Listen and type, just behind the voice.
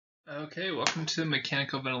Okay, welcome to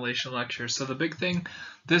mechanical ventilation lecture. So the big thing,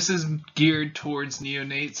 this is geared towards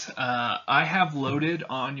neonates. I have loaded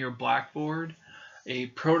on your blackboard a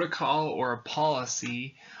protocol or a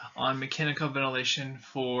policy on mechanical ventilation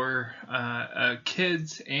for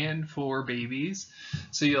kids and for babies.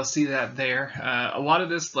 So you'll see that there. A lot of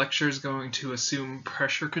this lecture is going to assume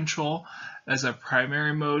pressure control as a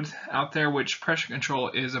primary mode out there, which pressure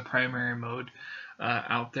control is a primary mode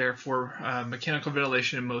out there for mechanical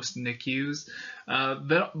ventilation in most NICUs.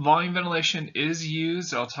 Volume ventilation is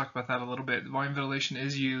used. I'll talk about that a little bit. Volume ventilation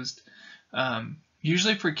is used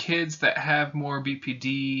usually for kids that have more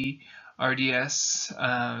BPD, RDS,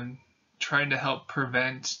 trying to help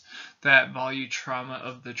prevent that volume trauma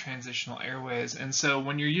of the transitional airways. And so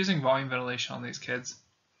when you're using volume ventilation on these kids,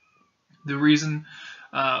 the reason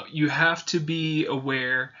you have to be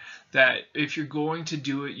aware that if you're going to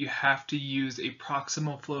do it, you have to use a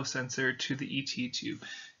proximal flow sensor to the ET tube.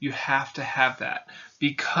 You have to have that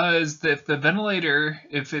because if the ventilator,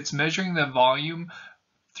 if it's measuring the volume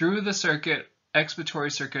through the circuit,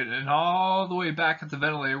 expiratory circuit, and all the way back at the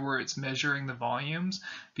ventilator where it's measuring the volumes,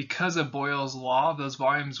 because of Boyle's law, those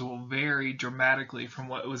volumes will vary dramatically from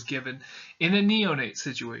what was given in a neonate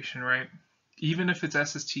situation, right? Even if it's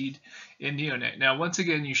SST'd in neonate. Now, once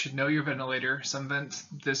again, you should know your ventilator. Some vents,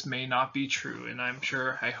 this may not be true, and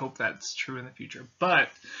I hope that's true in the future. But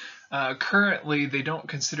currently, they don't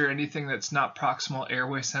consider anything that's not proximal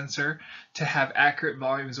airway sensor to have accurate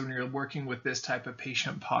volumes when you're working with this type of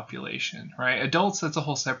patient population, right? Adults, that's a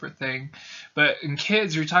whole separate thing. But in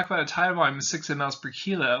kids, you're talking about a tidal volume of 6 mLs per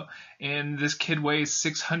kilo, and this kid weighs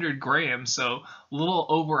 600 grams, so a little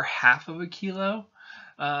over half of a kilo.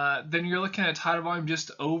 Then you're looking at a tidal volume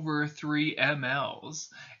just over 3 mLs.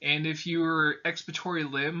 And if your expiratory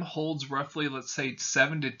limb holds roughly, let's say,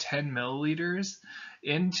 7 to 10 milliliters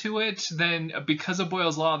into it, then because of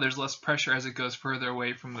Boyle's law, there's less pressure as it goes further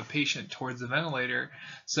away from the patient towards the ventilator.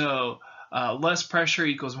 So less pressure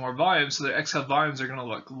equals more volume, so the exhale volumes are going to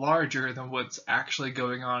look larger than what's actually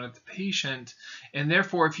going on at the patient. And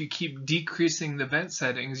therefore, if you keep decreasing the vent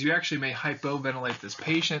settings, you actually may hypoventilate this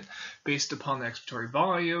patient based upon the expiratory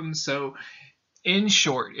volume. So in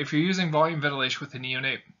short, if you're using volume ventilation with a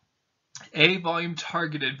neonate, volume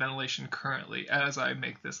targeted ventilation currently as I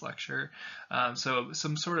make this lecture. So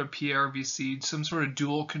some sort of PRVC, some sort of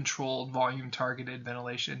dual controlled volume targeted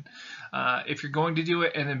ventilation. If you're going to do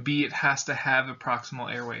it, and then B, it has to have a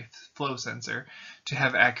proximal airway flow sensor to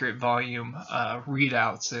have accurate volume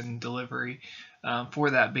readouts and delivery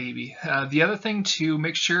for that baby. The other thing to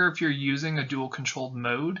make sure if you're using a dual controlled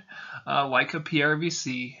mode like a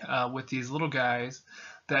PRVC with these little guys,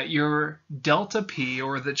 that your delta P,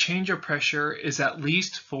 or the change of pressure, is at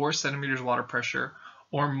least 4 centimeters water pressure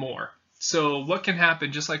or more. So what can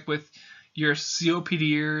happen, just like with your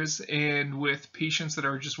COPDers and with patients that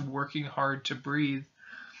are just working hard to breathe,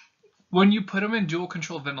 when you put them in dual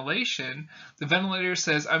control ventilation, the ventilator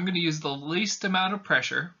says, I'm going to use the least amount of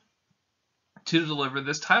pressure to deliver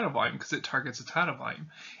this tidal volume because it targets a tidal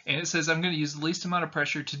volume. And it says I'm going to use the least amount of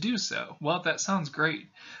pressure to do so. Well, that sounds great.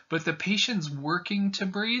 But the patient's working to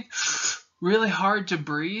breathe, really hard to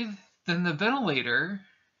breathe, then the ventilator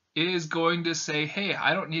is going to say, hey,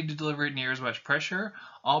 I don't need to deliver near as much pressure.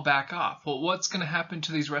 I'll back off. Well, what's going to happen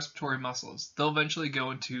to these respiratory muscles? They'll eventually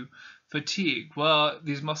go into fatigue. Well,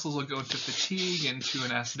 these muscles will go into fatigue, into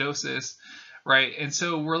an acidosis, right? And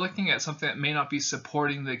so we're looking at something that may not be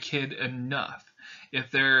supporting the kid enough.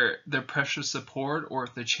 If their pressure support, or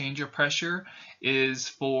if the change of pressure is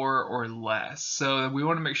 4 or less. So we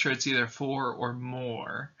want to make sure it's either 4 or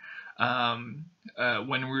more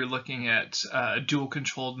when we're looking at a dual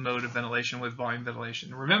controlled mode of ventilation with volume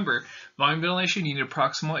ventilation. Remember, volume ventilation, you need a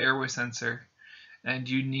proximal airway sensor, and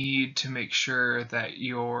you need to make sure that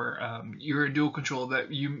you're a dual control,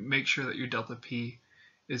 that you make sure that your delta P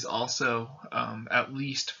is also at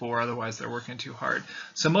least 4, otherwise they're working too hard.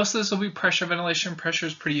 So most of this will be pressure ventilation. Pressure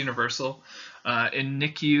is pretty universal in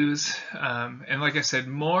NICUs. And like I said,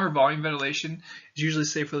 more volume ventilation is usually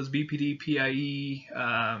safe for those BPD, PIE,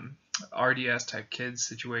 RDS type kids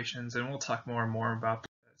situations, and we'll talk more and more about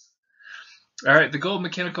this. All right, the goal of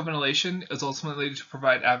mechanical ventilation is ultimately to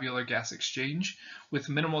provide alveolar gas exchange with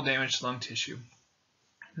minimal damage to lung tissue.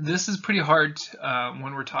 This is pretty hard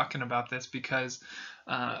when we're talking about this because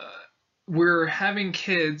we're having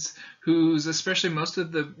kids whose, especially most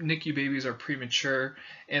of the NICU babies, are premature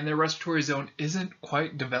and their respiratory zone isn't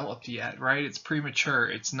quite developed yet, right? It's premature,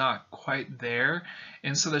 it's not quite there.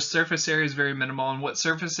 And so the surface area is very minimal, and what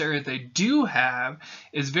surface area they do have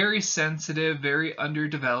is very sensitive, very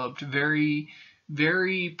underdeveloped, very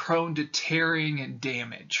very prone to tearing and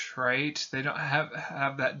damage, right? They don't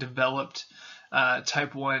have that developed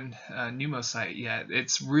type 1 pneumocyte yet.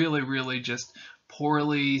 It's really just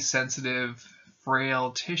poorly sensitive,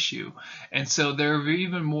 frail tissue, and so they're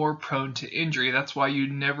even more prone to injury. That's why you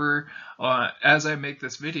never, as I make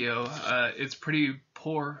this video, it's pretty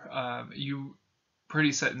poor.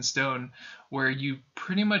 Pretty set in stone where you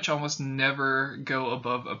pretty much almost never go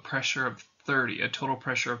above a pressure of 30, a total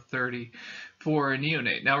pressure of 30 for a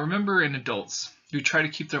neonate. Now remember, in adults, you try to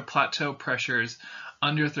keep their plateau pressures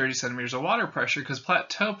under 30 centimeters of water pressure, because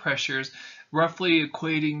plateau pressures roughly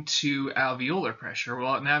equating to alveolar pressure.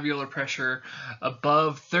 Well, an alveolar pressure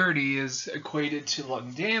above 30 is equated to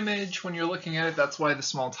lung damage when you're looking at it. That's why the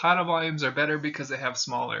small tidal volumes are better, because they have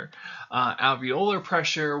smaller alveolar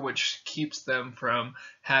pressure, which keeps them from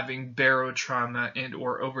having barotrauma and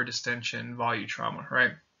or overdistension volume trauma,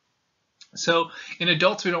 right? So in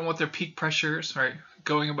adults, we don't want their peak pressures, right,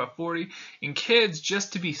 going above 40. In kids,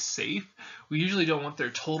 just to be safe, we usually don't want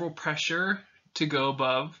their total pressure to go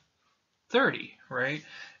above 30, right?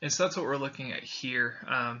 And so that's what we're looking at here.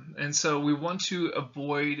 And so we want to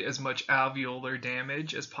avoid as much alveolar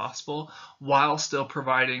damage as possible while still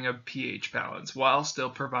providing a pH balance, while still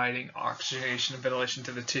providing oxygenation and ventilation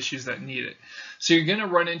to the tissues that need it. So you're going to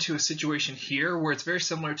run into a situation here where it's very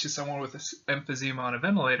similar to someone with emphysema on a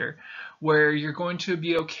ventilator, where you're going to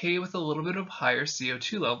be okay with a little bit of higher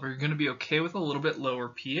CO2 level. You're going to be okay with a little bit lower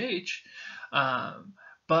pH.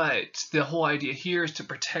 But the whole idea here is to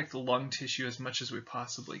protect the lung tissue as much as we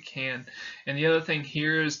possibly can. And the other thing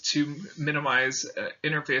here is to minimize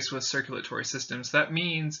interface with circulatory systems. That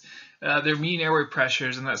means their mean airway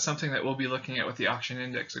pressures, and that's something that we'll be looking at with the oxygen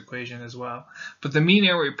index equation as well. But the mean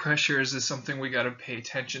airway pressures is something we got to pay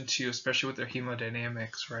attention to, especially with their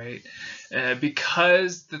hemodynamics, right?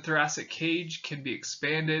 Because the thoracic cage can be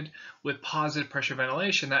expanded with positive pressure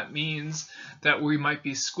ventilation, that means that we might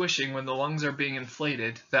be squishing when the lungs are being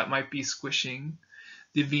inflated. That might be squishing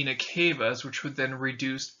the vena cavas, which would then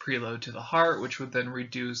reduce preload to the heart, which would then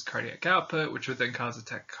reduce cardiac output, which would then cause a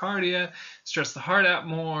tachycardia, stress the heart out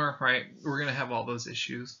more, right? We're going to have all those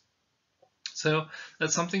issues. So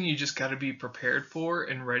that's something you just got to be prepared for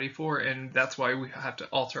and ready for, and that's why we have to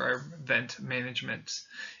alter our vent management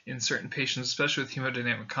in certain patients, especially with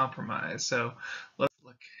hemodynamic compromise. So let's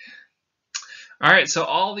look. All right, so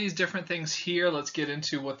all these different things here, let's get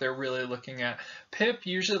into what they're really looking at. PIP,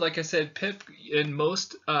 usually, like I said, PIP in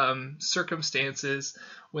most circumstances,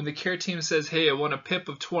 when the care team says, hey, I want a PIP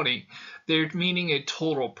of 20, they're meaning a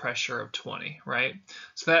total pressure of 20, right?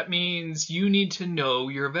 So that means you need to know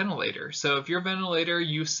your ventilator. So if your ventilator,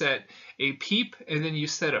 you set a PEEP and then you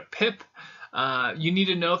set a PIP, you need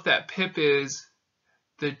to know if that PIP is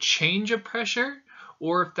the change of pressure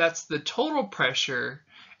or if that's the total pressure,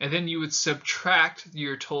 and then you would subtract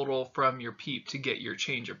your total from your PEEP to get your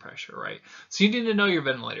change of pressure, right? So you need to know your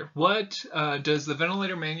ventilator. What does the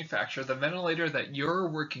ventilator manufacturer, the ventilator that you're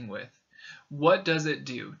working with, what does it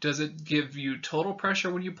do? Does it give you total pressure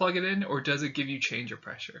when you plug it in, or does it give you change of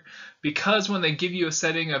pressure? Because when they give you a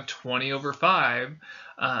setting of 20/5,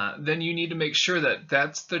 then you need to make sure that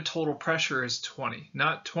that's the total pressure is 20,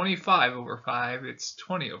 not 25/5, it's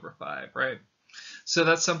 20/5, right? So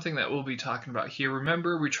that's something that we'll be talking about here.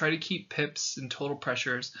 Remember, we try to keep PIPs and total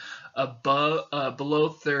pressures below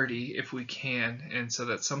 30 if we can, and so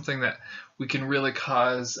that's something that we can really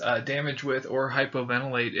cause damage with or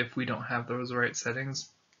hypoventilate if we don't have those right settings.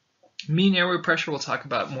 Mean airway pressure we'll talk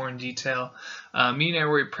about more in detail. Mean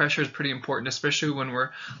airway pressure is pretty important, especially when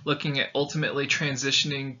we're looking at ultimately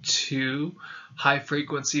transitioning to high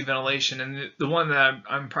frequency ventilation. And the one that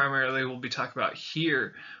I'm primarily will be talking about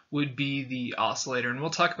here would be the oscillator. And we'll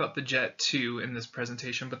talk about the jet too in this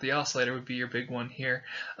presentation, but the oscillator would be your big one here.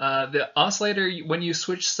 The oscillator, when you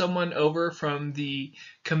switch someone over from the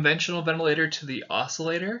conventional ventilator to the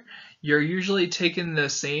oscillator, you're usually taking the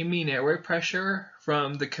same mean airway pressure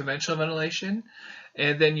from the conventional ventilation,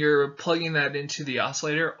 and then you're plugging that into the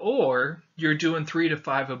oscillator, or you're doing 3 to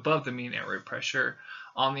 5 above the mean airway pressure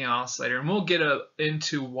on the oscillator. And we'll get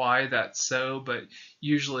into why that's so, but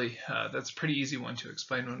usually that's a pretty easy one to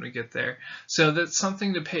explain when we get there. So that's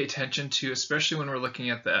something to pay attention to, especially when we're looking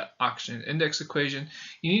at the oxygen index equation.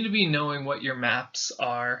 You need to be knowing what your maps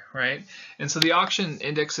are, right? And so the oxygen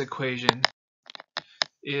index equation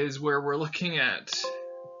is where we're looking at,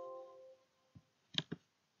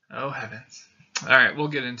 oh heavens. All right, we'll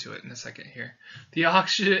get into it in a second here. The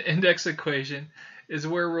oxygen index equation is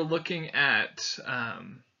where we're looking at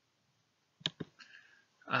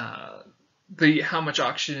how much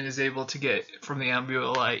oxygen is able to get from the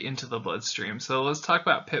alveoli into the bloodstream. So let's talk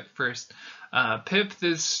about PIP first. PIP,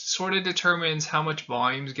 this sort of determines how much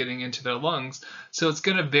volume is getting into their lungs. So it's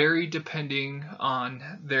going to vary depending on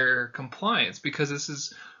their compliance,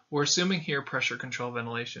 because we're assuming here pressure control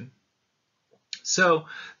ventilation. So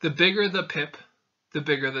the bigger the PIP, the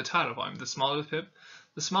bigger the tidal volume. The smaller the PIP,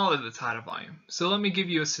 the smaller the tidal volume. So let me give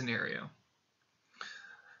you a scenario.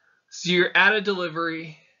 So you're at a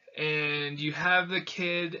delivery and you have the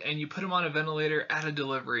kid and you put him on a ventilator at a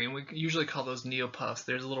delivery, and we usually call those neopuffs.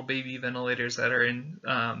 There's little baby ventilators that are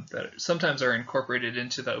that sometimes are incorporated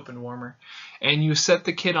into the open warmer, and you set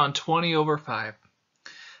the kid on 20/5.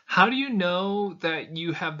 How do you know that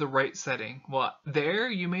you have the right setting? Well, there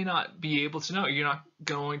you may not be able to know. You're not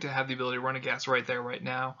going to have the ability to run a gas right there, right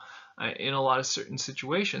now, in a lot of certain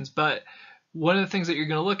situations. But one of the things that you're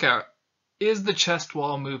going to look at is the chest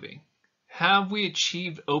wall moving. Have we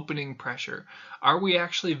achieved opening pressure? Are we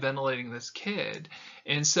actually ventilating this kid?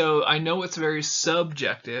 And so I know it's very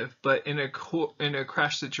subjective, but in a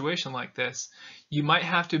crash situation like this, you might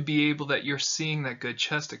have to be able that you're seeing that good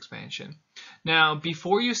chest expansion. Now,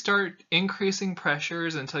 before you start increasing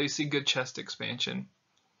pressures until you see good chest expansion,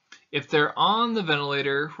 if they're on the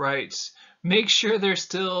ventilator, right, make sure they're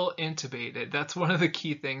still intubated. That's one of the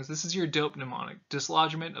key things. This is your dope mnemonic: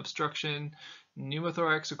 dislodgement, obstruction,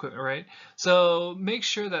 pneumothorax equipment, right? So make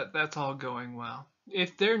sure that that's all going well.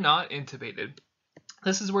 If they're not intubated,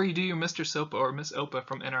 this is where you do your Mr. SOPA or Miss OPA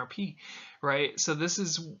from NRP, right? So this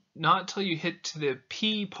is not until you hit to the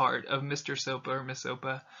P part of Mr. SOPA or Miss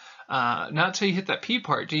OPA, not until you hit that P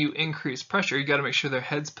part do you increase pressure. You got to make sure their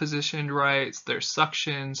head's positioned right, their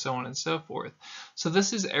suction, so on and so forth. So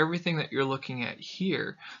this is everything that you're looking at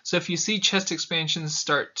here. So if you see chest expansions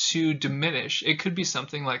start to diminish, it could be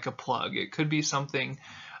something like a plug. It could be something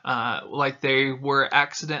like they were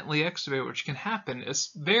accidentally extubated, which can happen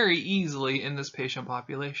very easily in this patient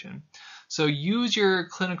population. So use your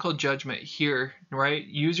clinical judgment here, right?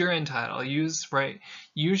 Use your end tidal, use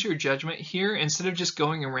your judgment here instead of just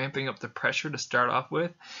going and ramping up the pressure to start off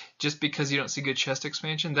with, just because you don't see good chest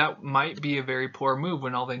expansion. That might be a very poor move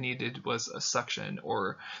when all they needed was a suction,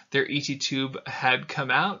 or their ET tube had come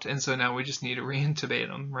out, and so now we just need to reintubate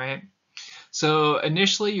them, right? So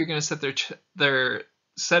initially you're going to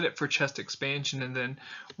set it for chest expansion, and then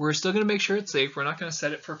we're still going to make sure it's safe. We're not going to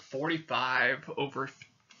set it for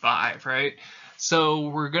 45/5, right? So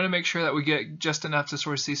we're going to make sure that we get just enough to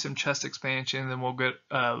sort of see some chest expansion, and then we'll get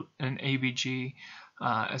an ABG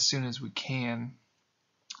as soon as we can.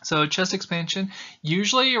 So chest expansion,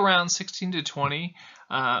 usually around 16 to 20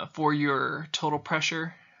 for your total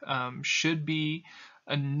pressure should be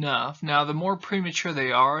enough. Now, the more premature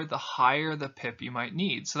they are, the higher the PIP you might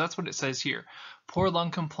need. So that's what it says here. Poor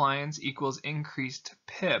lung compliance equals increased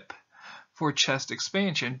PIP for chest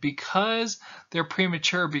expansion. Because they're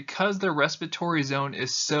premature, because their respiratory zone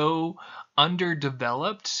is so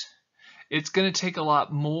underdeveloped, it's going to take a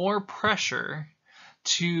lot more pressure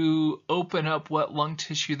to open up what lung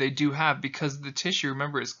tissue they do have, because the tissue,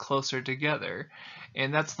 remember, is closer together,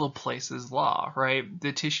 and that's Laplace's law, right?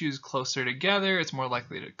 The tissue is closer together, it's more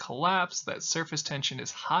likely to collapse, that surface tension is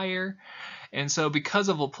higher, and so because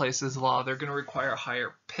of Laplace's law, they're going to require a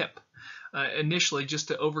higher PIP initially, just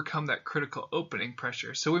to overcome that critical opening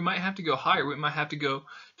pressure. So we might have to go higher. We might have to go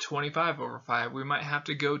 25/5. We might have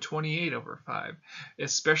to go 28/5,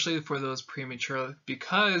 especially for those premature,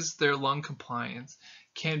 because their lung compliance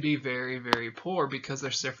can be very, very poor because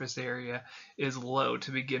their surface area is low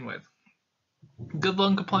to begin with. Good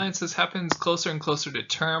lung compliance, this happens closer and closer to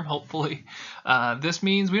term, hopefully. This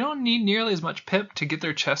means we don't need nearly as much PIP to get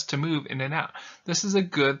their chest to move in and out. This is a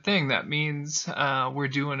good thing. That means we're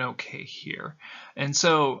doing okay here. And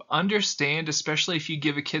so understand, especially if you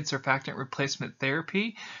give a kid surfactant replacement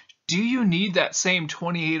therapy, do you need that same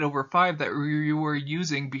 28/5 that you were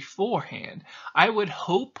using beforehand? I would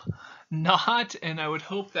hope not, and I would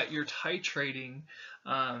hope that you're titrating,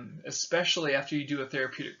 especially after you do a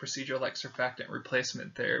therapeutic procedure like surfactant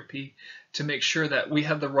replacement therapy, to make sure that we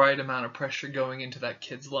have the right amount of pressure going into that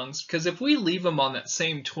kid's lungs. Because if we leave them on that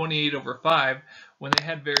same 28/5 when they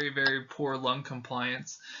had very, very poor lung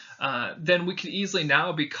compliance, then we could easily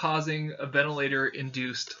now be causing a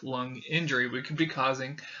ventilator-induced lung injury. We could be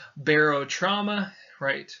causing barotrauma,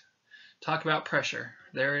 right? Talk about pressure.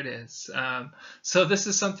 There it is. So this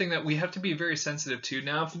is something that we have to be very sensitive to.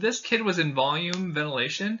 Now, if this kid was in volume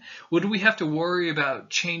ventilation, would we have to worry about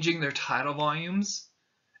changing their tidal volumes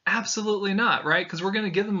Absolutely not, right? Because we're going to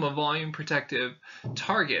give them a volume protective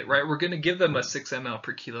target, right? We're going to give them a 6 ml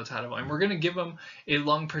per kilo tidal volume. We're going to give them a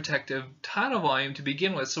lung protective tidal volume to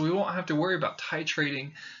begin with, so we won't have to worry about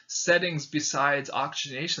titrating settings besides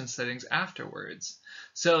oxygenation settings afterwards.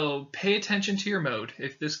 So pay attention to your mode.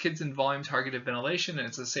 If this kid's in volume targeted ventilation and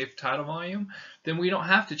it's a safe tidal volume, then we don't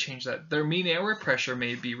have to change that. Their mean airway pressure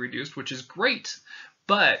may be reduced, which is great,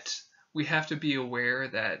 but we have to be aware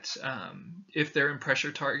that if they're in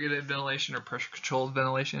pressure targeted ventilation or pressure controlled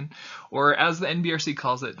ventilation, or as the NBRC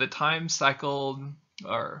calls it, the time cycled,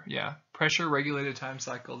 or pressure regulated time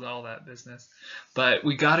cycled, all that business. But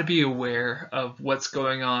we got to be aware of what's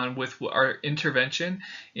going on with our intervention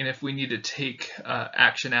and if we need to take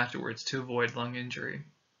action afterwards to avoid lung injury.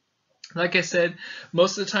 Like I said,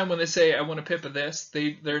 most of the time when they say, I want a PIP of this,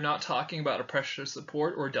 they're not talking about a pressure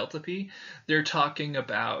support or delta P. They're talking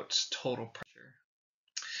about total pressure.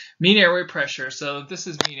 Mean airway pressure. So this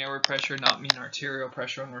is mean airway pressure, not mean arterial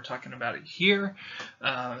pressure when we're talking about it here.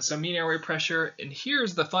 So mean airway pressure, and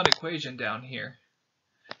here's the fun equation down here.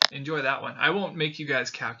 Enjoy that one. I won't make you guys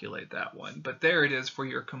calculate that one, but there it is for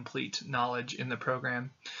your complete knowledge in the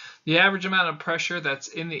program. The average amount of pressure that's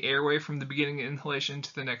in the airway from the beginning of inhalation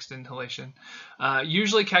to the next inhalation,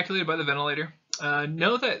 usually calculated by the ventilator.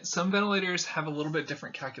 Know that some ventilators have a little bit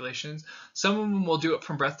different calculations. Some of them will do it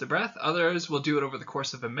from breath to breath. Others will do it over the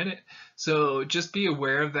course of a minute. So just be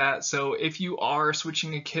aware of that. So if you are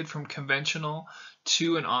switching a kid from conventional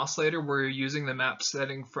to an oscillator where you're using the map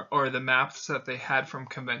setting or the maps that they had from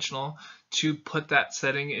conventional to put that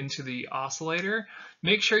setting into the oscillator,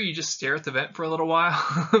 make sure you just stare at the vent for a little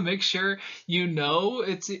while. Make sure you know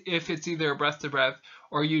if it's either a breath to breath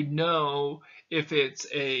or you know if it's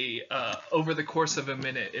a over the course of a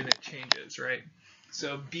minute and it changes, right?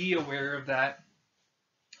 So be aware of that.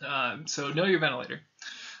 So know your ventilator.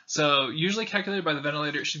 So usually calculated by the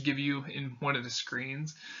ventilator, it should give you in one of the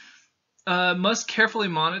screens. Must carefully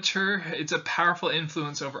monitor. It's a powerful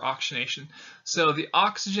influence over oxygenation. So the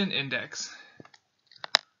oxygen index.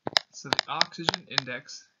 So the oxygen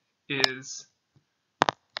index is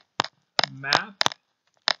MAP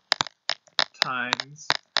times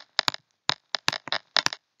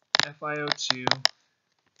FiO2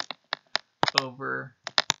 over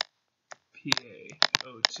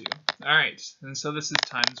PaO2. All right, and so this is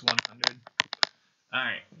times 100. All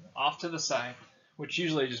right, off to the side, which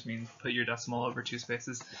usually just means put your decimal over two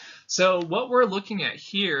spaces. So what we're looking at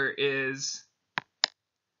here is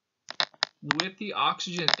with the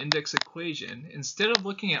oxygen index equation, instead of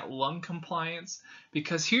looking at lung compliance,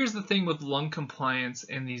 because here's the thing with lung compliance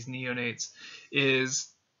in these neonates is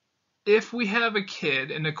if we have a kid,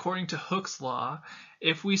 and according to Hooke's law,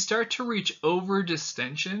 if we start to reach over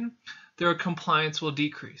distension, their compliance will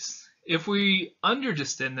decrease. If we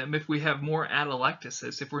underdistend them, if we have more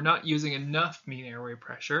atelectasis, if we're not using enough mean airway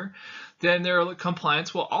pressure, then their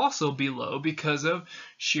compliance will also be low because of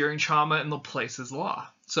shearing trauma and Laplace's law.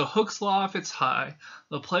 So Hooke's law if it's high,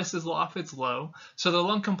 Laplace's law if it's low. So the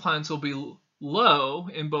lung compliance will be low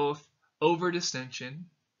in both over distension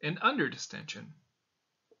and under distension.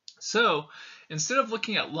 So instead of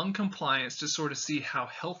looking at lung compliance to sort of see how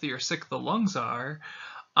healthy or sick the lungs are,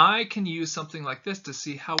 I can use something like this to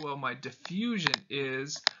see how well my diffusion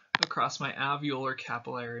is across my alveolar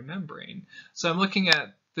capillary membrane. So I'm looking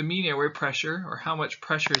at the mean airway pressure, or how much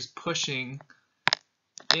pressure is pushing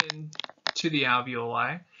into the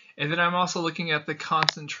alveoli, and then I'm also looking at the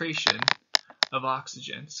concentration of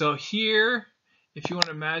oxygen. So here, if you want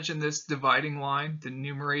to imagine this dividing line, the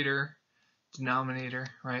numerator, denominator,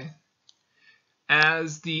 right,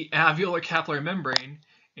 as the alveolar capillary membrane,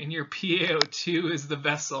 and your PaO2 is the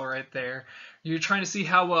vessel right there. You're trying to see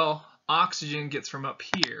how well oxygen gets from up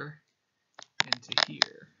here into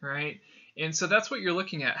here, right? And so that's what you're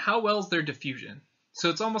looking at. How well is their diffusion? So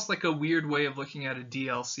it's almost like a weird way of looking at a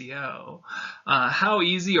DLCO. How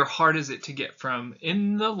easy or hard is it to get from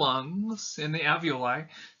in the lungs, in the alveoli,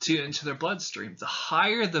 to into their bloodstream? The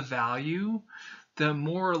higher the value, the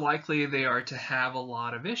more likely they are to have a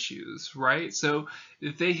lot of issues, right? So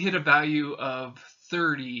if they hit a value of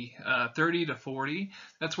 30 to 40,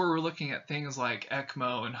 that's where we're looking at things like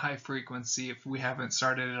ECMO and high frequency if we haven't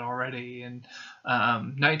started it already, and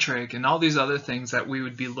nitric and all these other things that we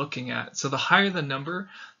would be looking at. So the higher the number,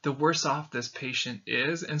 the worse off this patient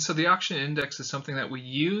is. And so the oxygen index is something that we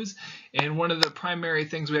use, and one of the primary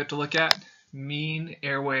things we have to look at, mean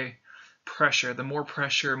airway pressure. The more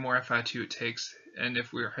pressure, more FiO2 it takes. And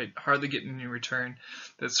if we're hardly getting any return,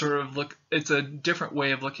 that sort of it's a different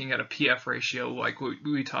way of looking at a PF ratio, like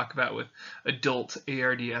we talk about with adult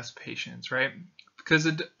ARDS patients, right? Because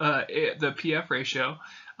the PF ratio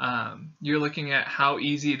you're looking at how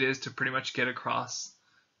easy it is to pretty much get across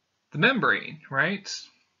the membrane, right?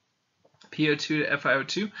 PO2 to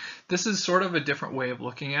FiO2. This is sort of a different way of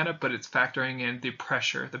looking at it, but it's factoring in the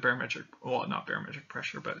pressure, the barometric, well, not barometric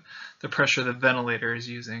pressure, but the pressure the ventilator is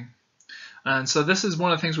using. And so this is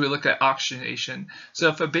one of the things we look at, oxygenation. So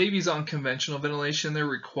if a baby's on conventional ventilation, they're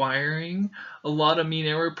requiring a lot of mean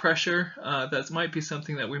airway pressure. That might be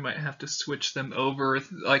something that we might have to switch them over,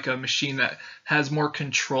 like a machine that has more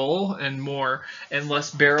control and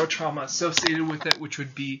less barotrauma associated with it, which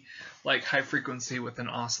would be like high frequency with an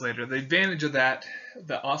oscillator. The advantage of that,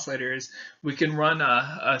 the oscillator, is we can run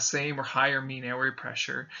a same or higher mean airway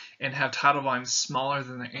pressure and have tidal volumes smaller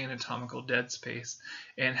than the anatomical dead space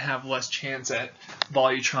and have less chance at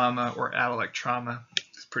volume trauma or atellect trauma.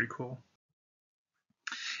 It's pretty cool.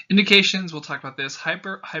 Indications, we'll talk about this.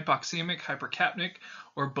 Hypoxemic, hypercapnic,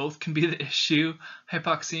 or both can be the issue.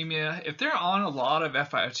 Hypoxemia, if they're on a lot of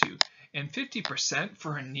FiO2, and 50%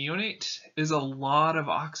 for a neonate is a lot of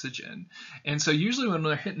oxygen. And so usually when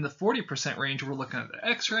they're hitting the 40% range, we're looking at the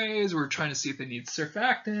x-rays, we're trying to see if they need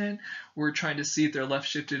surfactant, we're trying to see if they're left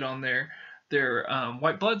shifted on their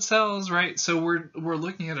white blood cells, right? So we're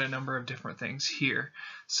looking at a number of different things here.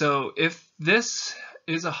 So if this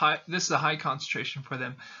is a high concentration for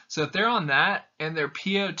them, so if they're on that and their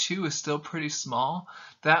PO2 is still pretty small,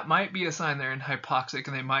 that might be a sign they're in hypoxic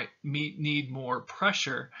and they might need more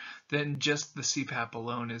pressure than just the CPAP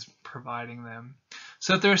alone is providing them.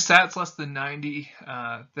 So if their stats less than 90,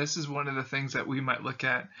 this is one of the things that we might look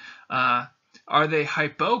at. Are they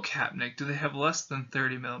hypocapnic? Do they have less than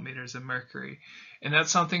 30 millimeters of mercury? And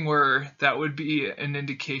that's something where that would be an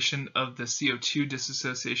indication of the CO2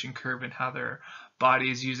 dissociation curve and how their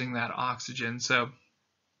body is using that oxygen. So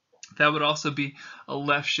that would also be a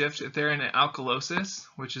left shift. If they're in an alkalosis,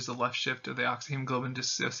 which is a left shift of the oxyhemoglobin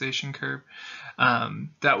dissociation curve,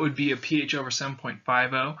 that would be a pH over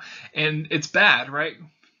 7.50. And it's bad, right?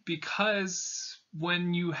 Because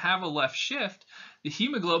when you have a left shift, the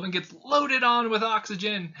hemoglobin gets loaded on with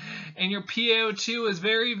oxygen and your PaO2 is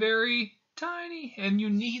very, very tiny, and you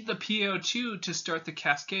need the PaO2 to start the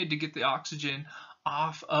cascade to get the oxygen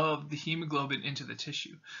off of the hemoglobin into the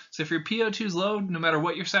tissue. So if your PaO2 is low, no matter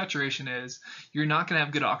what your saturation is, you're not going to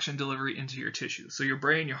have good oxygen delivery into your tissue. So your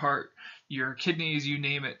brain, your heart, your kidneys, you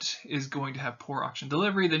name it, is going to have poor oxygen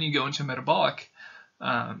delivery. Then you go into metabolic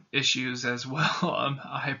issues as well,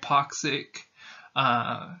 hypoxic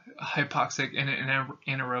and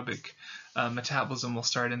anaerobic metabolism will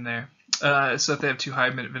start in there. So if they have too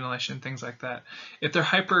high minute ventilation, things like that. If they're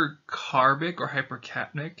hypercarbic or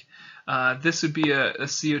hypercapnic, this would be a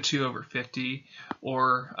CO2 over 50,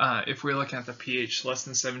 or if we're looking at the pH less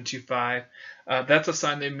than 7.25, that's a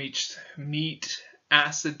sign they meet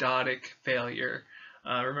acidotic failure.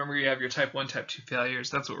 Remember, you have your type 1, type 2 failures.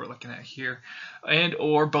 That's what we're looking at here. And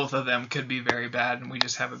or both of them could be very bad, and we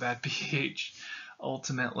just have a bad pH.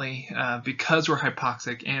 Ultimately, because we're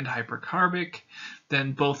hypoxic and hypercarbic,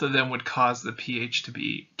 then both of them would cause the pH to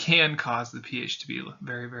be,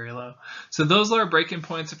 very, very low. So those are our breaking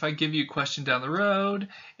points. If I give you a question down the road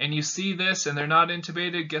and you see this and they're not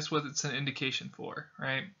intubated, guess what it's an indication for,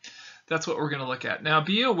 right? That's what we're going to look at. Now,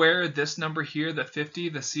 be aware of this number here, the 50,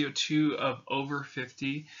 the CO2 of over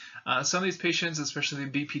 50. Some of these patients, especially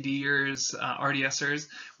the BPDers, RDSers,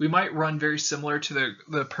 we might run very similar to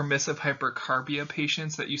the permissive hypercarbia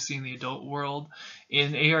patients that you see in the adult world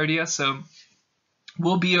in ARDS. So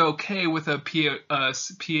we'll be okay with a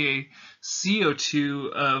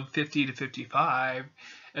PaCO2 of 50 to 55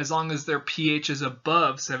 as long as their pH is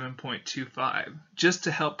above 7.25, just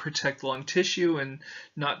to help protect lung tissue and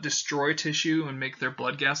not destroy tissue and make their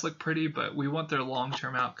blood gas look pretty, but we want their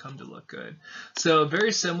long-term outcome to look good. So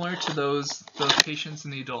very similar to those patients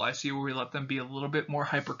in the adult ICU where we let them be a little bit more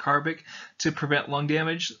hypercarbic to prevent lung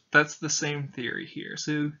damage. That's the same theory here.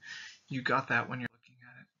 So you got that when you're looking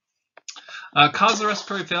at it. Cause of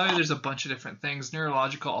respiratory failure, there's a bunch of different things.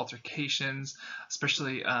 Neurological altercations,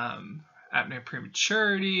 especially apnea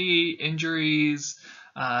prematurity, injuries,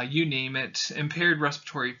 you name it, impaired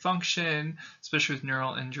respiratory function, especially with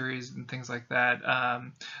neural injuries and things like that,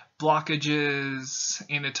 blockages,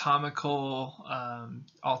 anatomical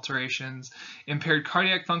alterations, impaired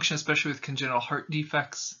cardiac function, especially with congenital heart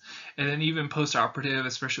defects, and then even post-operative,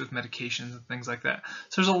 especially with medications and things like that.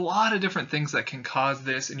 So there's a lot of different things that can cause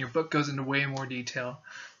this, and your book goes into way more detail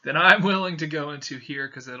than I'm willing to go into here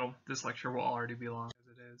because this lecture will already be long as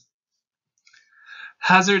it is.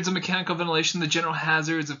 Hazards of mechanical ventilation, the general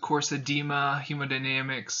hazards, of course, edema,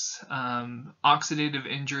 hemodynamics, oxidative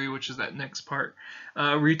injury, which is that next part.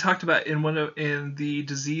 We talked about in the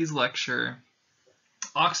disease lecture,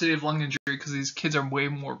 oxidative lung injury because these kids are way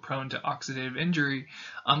more prone to oxidative injury.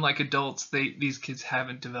 Unlike adults, these kids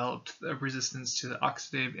haven't developed a resistance to the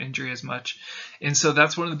oxidative injury as much. And so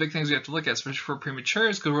that's one of the big things we have to look at, especially for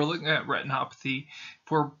prematures, because we're looking at retinopathy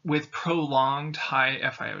with prolonged high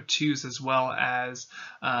FiO2s, as well as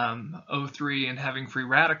O3, and having free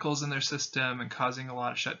radicals in their system and causing a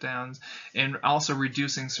lot of shutdowns, and also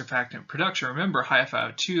reducing surfactant production. Remember, high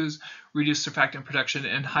FiO2s reduce surfactant production,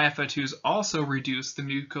 and high FiO2s also reduce the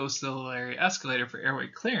mucociliary escalator for airway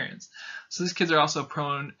clearance. So these kids are also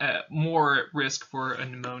more at risk for a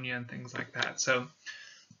pneumonia and things like that. So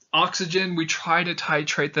oxygen, we try to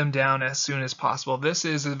titrate them down as soon as possible. This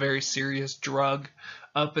is a very serious drug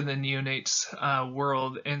up in the neonates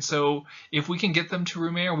world, and so if we can get them to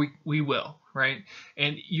room air, we will, right?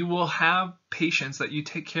 And you will have patients that you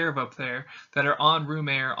take care of up there that are on room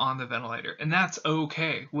air on the ventilator, and that's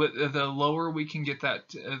okay. The lower we can get that,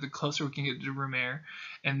 the closer we can get to room air,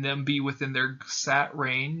 and them be within their SAT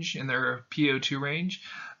range and their PO2 range,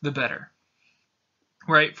 the better.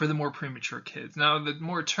 Right, for the more premature kids. Now, the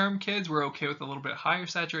more term kids, we're okay with a little bit higher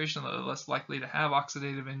saturation, a little less likely to have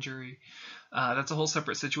oxidative injury. That's a whole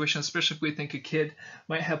separate situation, especially if we think a kid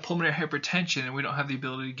might have pulmonary hypertension and we don't have the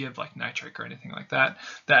ability to give like nitric or anything like that.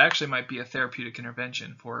 That actually might be a therapeutic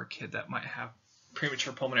intervention for a kid that might have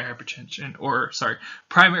premature pulmonary hypertension, or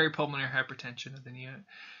primary pulmonary hypertension of the unit.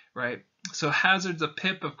 Right, so hazards of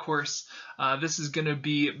PIP, of course, this is going to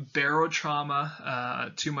be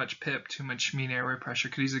barotrauma. Too much PIP, too much mean airway pressure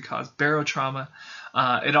could easily cause barotrauma.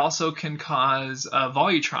 It also can cause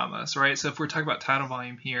volutraumas, right? So if we're talking about tidal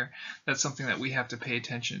volume here, that's something that we have to pay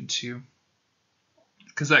attention to,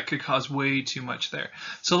 because that could cause way too much there.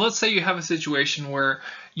 So let's say you have a situation where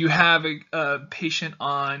you have a patient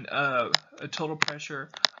on a total pressure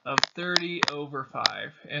of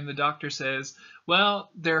 30/5, and the doctor says, well,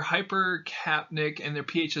 they're hypercapnic and their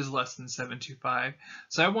pH is less than 725,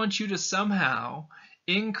 so I want you to somehow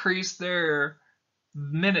increase their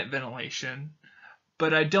minute ventilation,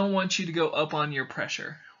 but I don't want you to go up on your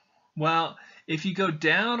pressure. Well, if you go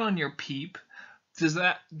down on your PEEP,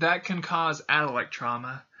 that can cause atellect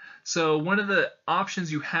trauma. So one of the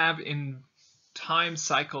options you have in time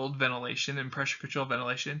cycled ventilation and pressure control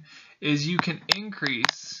ventilation is you can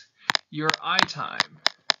increase your I time.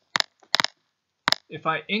 If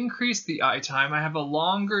I increase the I time, I have a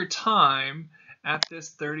longer time at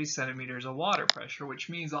this 30 centimeters of water pressure, which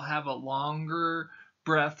means I'll have a longer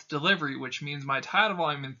breath delivery, which means my tidal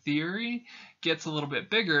volume in theory gets a little bit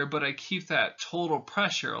bigger, but I keep that total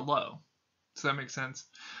pressure low. Does that make sense?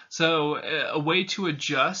 So a way to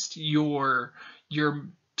adjust your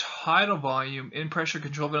tidal volume in pressure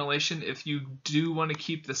control ventilation, if you do want to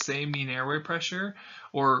keep the same mean airway pressure,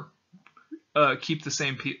 or keep the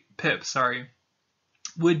same PIP,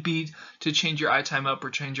 would be to change your I time up or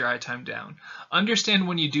change your I time down. Understand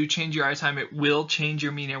when you do change your I time, it will change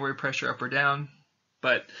your mean airway pressure up or down.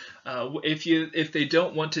 But if they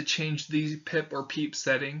don't want to change the PIP or PEEP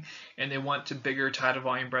setting, and they want to bigger tidal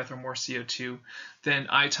volume breath or more CO2, then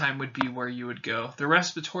I time would be where you would go. The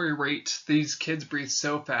respiratory rate, these kids breathe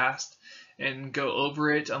so fast and go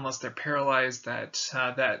over it unless they're paralyzed,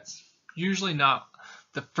 that's usually not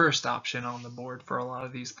the first option on the board for a lot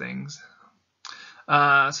of these things.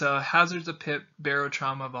 So hazards of PIP,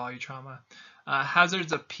 barotrauma, volutrauma.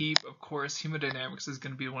 Hazards of PEEP, of course, hemodynamics is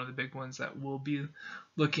going to be one of the big ones that we'll be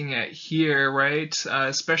looking at here, right?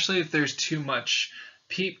 Especially if there's too much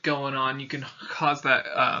PEEP going on, you can cause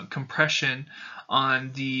that compression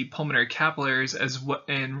on the pulmonary capillaries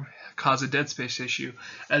and cause a dead space issue,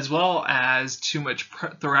 as well as too much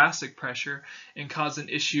thoracic pressure and cause an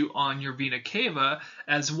issue on your vena cava,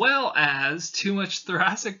 as well as too much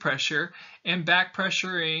thoracic pressure and back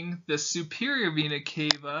pressuring the superior vena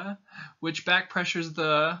cava, which back pressures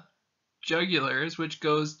the jugulars, which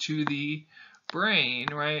goes to the brain,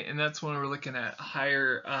 right? And that's when we're looking at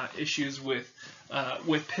higher issues with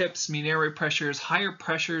PIPs, mean airway pressures. Higher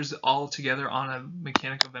pressures altogether on a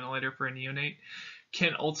mechanical ventilator for a neonate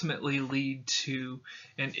can ultimately lead to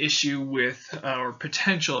an issue with, or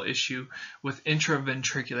potential issue with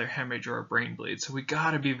intraventricular hemorrhage or a brain bleed. So we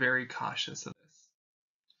got to be very cautious of this.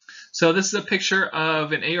 So this is a picture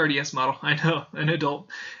of an ARDS model. I know, an adult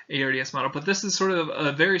ARDS model, but this is sort of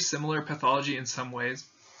a very similar pathology in some ways.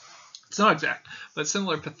 It's not exact, but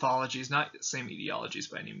similar pathologies, not the same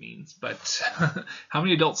etiologies by any means. But how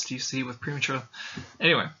many adults do you see with premature?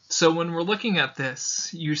 Anyway, so when we're looking at this,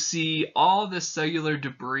 you see all this cellular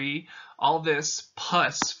debris, all this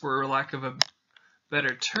pus, for lack of a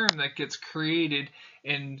better term, that gets created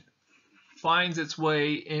and finds its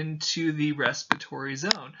way into the respiratory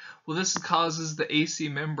zone. Well, this causes the AC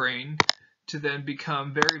membrane to then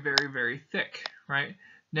become very, very, very thick, right?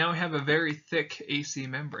 Now we have a very thick AC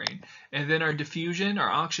membrane. And then our diffusion, our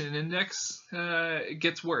oxygen index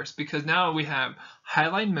gets worse because now we have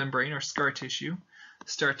hyaline membrane or scar tissue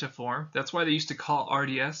start to form. That's why they used to call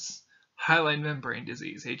RDS hyaline membrane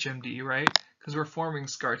disease, HMD, right? Because we're forming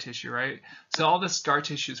scar tissue, right? So all this scar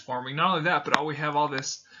tissue is forming. Not only that, but we have all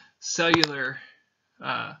this cellular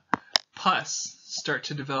pus start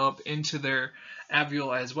to develop into their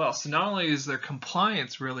alveoli as well. So not only is their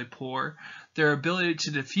compliance really poor, their ability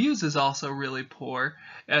to diffuse is also really poor,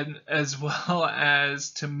 and as well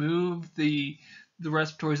as to move the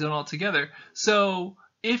respiratory zone altogether. So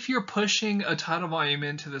if you're pushing a tidal volume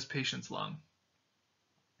into this patient's lung,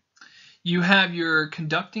 you have your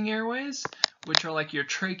conducting airways, which are like your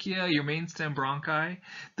trachea, your main stem bronchi.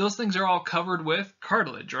 Those things are all covered with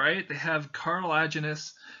cartilage, right? They have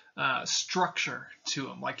cartilaginous structure to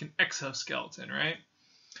them, like an exoskeleton, right?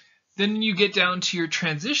 Then you get down to your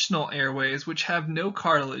transitional airways, which have no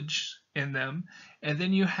cartilage in them. And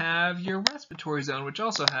then you have your respiratory zone, which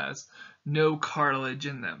also has no cartilage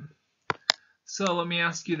in them. So let me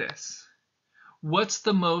ask you this. What's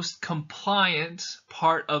the most compliant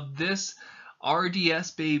part of this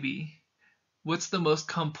RDS baby? What's the most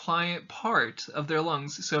compliant part of their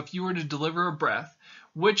lungs? So if you were to deliver a breath,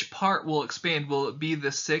 which part will expand? Will it be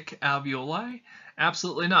the sick alveoli?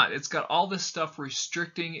 Absolutely not. It's got all this stuff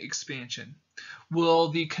restricting expansion. Will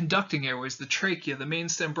the conducting airways, the trachea, the main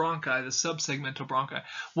stem bronchi, the subsegmental bronchi,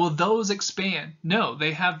 will those expand? No,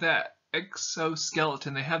 they have that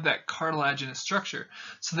exoskeleton. They have that cartilaginous structure.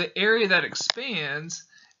 So the area that expands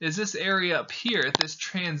is this area up here, this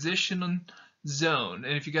transition zone.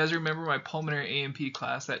 And if you guys remember my pulmonary A&P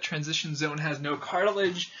class, that transition zone has no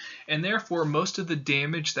cartilage, and therefore most of the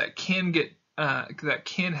damage that can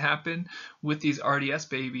happen with these RDS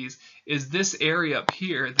babies is this area up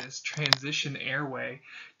here, this transition airway,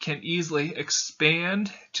 can easily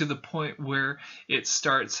expand to the point where it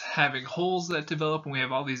starts having holes that develop, and we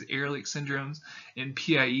have all these air leak syndromes, and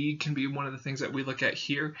PIE can be one of the things that we look at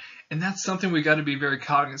here, and that's something we got to be very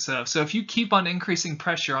cognizant of. So if you keep on increasing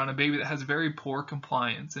pressure on a baby that has very poor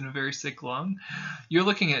compliance and a very sick lung, you're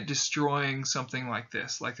looking at destroying something like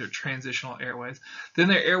this, like their transitional airways. Then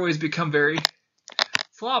their airways become very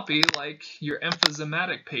floppy, like your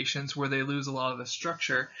emphysematous patients, where they lose a lot of the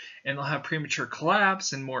structure and they'll have premature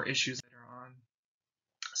collapse and more issues later on.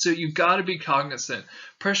 So you've got to be cognizant.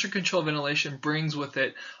 Pressure control ventilation brings with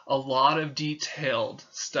it a lot of detailed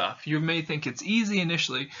stuff. You may think it's easy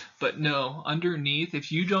initially, but no, underneath,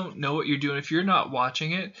 if you don't know what you're doing, if you're not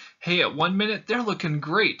watching it, hey, at 1 minute, they're looking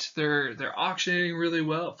great. They're oxygenating really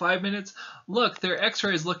well. At 5 minutes, look, their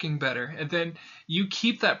x-ray is looking better. And then you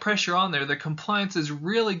keep that pressure on there. The compliance is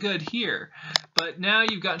really good here. But now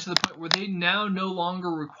you've gotten to the point where they now no longer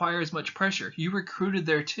require as much pressure. You recruited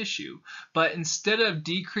their tissue, but instead of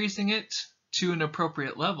decreasing it to an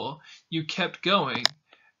appropriate level, you kept going,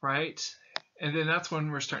 right? And then that's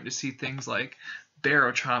when we're starting to see things like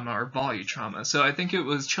barotrauma or volutrauma. So I think it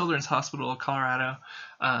was Children's Hospital of Colorado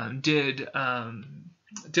did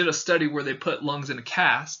a study where they put lungs in a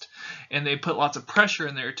cast and they put lots of pressure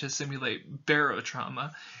in there to simulate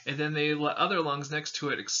barotrauma, and then they let other lungs next to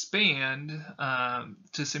it expand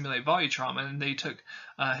to simulate volutrauma, and they took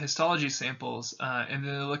histology samples and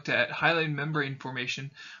then they looked at hyaline membrane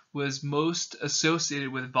formation was most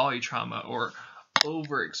associated with volutrauma or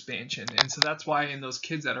overexpansion. And so that's why in those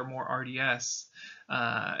kids that are more RDS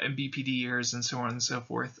and BPDers and so on and so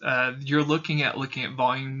forth, you're looking at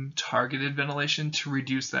volume targeted ventilation to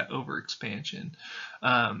reduce that overexpansion,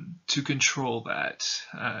 to control that.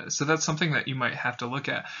 So that's something that you might have to look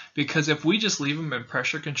at, because if we just leave them in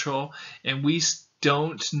pressure control and we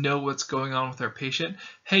don't know what's going on with our patient,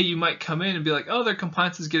 hey, you might come in and be like, oh, their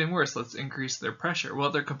compliance is getting worse, let's increase their pressure.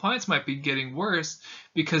 Well, their compliance might be getting worse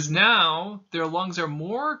because now their lungs are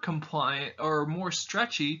more compliant or more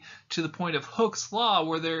stretchy to the point of Hooke's law,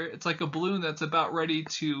 where it's like a balloon that's about ready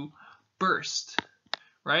to burst,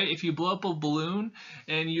 right? If you blow up a balloon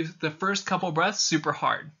and the first couple breaths, super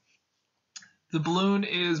hard. The balloon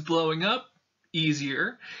is blowing up,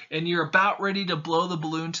 easier, and you're about ready to blow the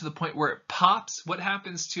balloon to the point where it pops. What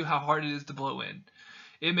happens to how hard it is to blow in?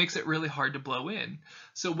 It makes it really hard to blow in.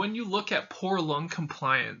 So when you look at poor lung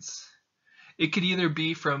compliance, it could either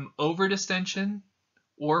be from overdistension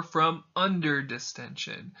or from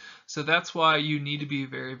underdistension. So that's why you need to be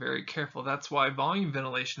very, very careful. That's why volume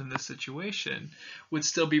ventilation in this situation would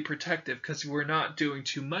still be protective, because we're not doing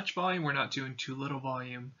too much volume, we're not doing too little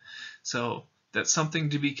volume. So that's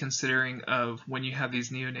something to be considering of when you have these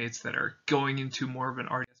neonates that are going into more of an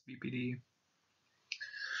RDS BPD.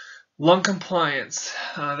 Lung compliance.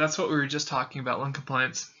 That's what we were just talking about, lung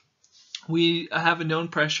compliance. We have a known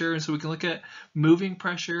pressure, and so we can look at moving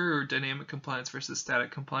pressure or dynamic compliance versus static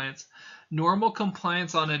compliance. Normal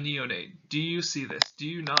compliance on a neonate. Do you see this? Do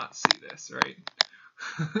you not see this, right?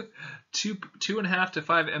 2.5 to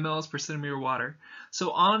 5 mLs per centimeter water. So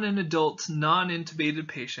on an adult non-intubated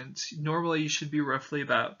patient, normally you should be roughly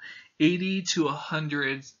about 80 to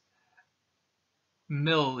 100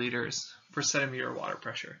 milliliters per centimeter water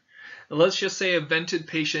pressure. Let's just say a vented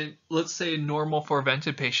patient, let's say normal for a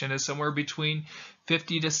vented patient is somewhere between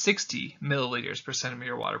 50 to 60 milliliters per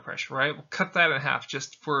centimeter water pressure, right? We'll cut that in half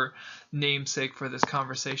just for namesake for this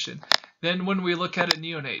conversation. Then when we look at a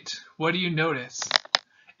neonate, what do you notice?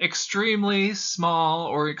 Extremely small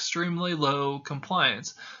or extremely low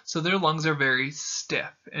compliance. So their lungs are very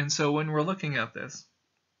stiff. And so when we're looking at this,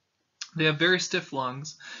 they have very stiff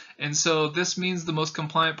lungs, and so this means the most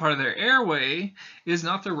compliant part of their airway is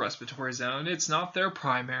not their respiratory zone, it's not their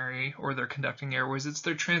primary or their conducting airways, it's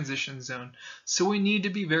their transition zone. So we need to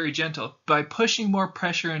be very gentle. By pushing more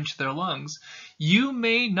pressure into their lungs, you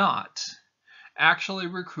may not actually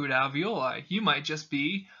recruit alveoli. You might just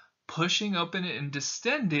be pushing open and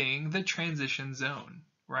distending the transition zone.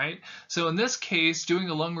 Right? So in this case, doing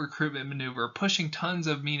a lung recruitment maneuver, pushing tons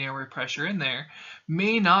of mean airway pressure in there,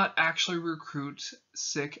 may not actually recruit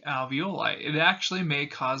sick alveoli. It actually may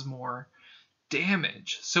cause more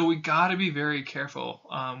damage. So we got to be very careful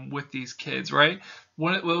with these kids, right?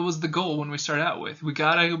 What was the goal when we started out with? We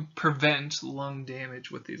got to prevent lung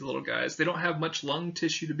damage with these little guys. They don't have much lung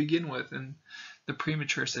tissue to begin with in the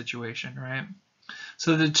premature situation, right?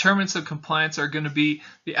 So the determinants of compliance are going to be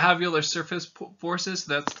the alveolar surface forces,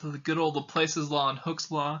 that's the good old Laplace's law and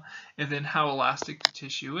Hooke's law, and then how elastic the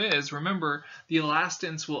tissue is. Remember, the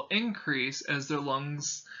elastance will increase as their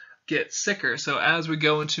lungs get sicker. So as we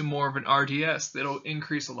go into more of an RDS, it'll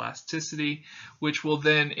increase elasticity, which will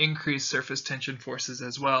then increase surface tension forces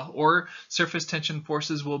as well. Or surface tension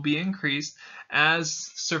forces will be increased as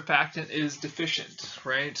surfactant is deficient,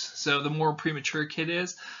 right? So the more premature a kid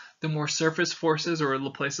is, the more surface forces or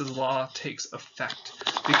Laplace's law takes effect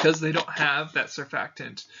because they don't have that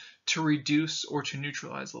surfactant to reduce or to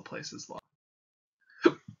neutralize Laplace's law.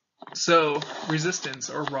 So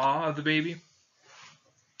resistance or raw of the baby,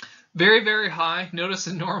 very, very high. Notice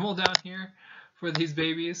a normal down here for these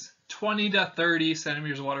babies, 20 to 30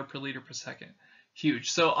 centimeters of water per liter per second.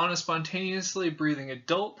 Huge. So on a spontaneously breathing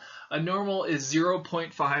adult, a normal is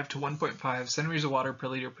 0.5 to 1.5 centimeters of water per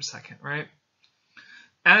liter per second, right?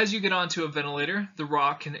 As you get onto a ventilator, the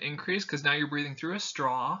raw can increase because now you're breathing through a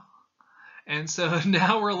straw. And so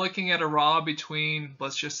now we're looking at a raw between,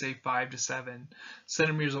 let's just say 5 to 7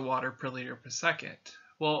 centimeters of water per liter per second.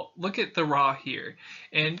 Well, look at the raw here.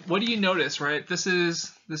 And what do you notice, right? This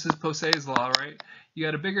is Poiseuille's law, right? You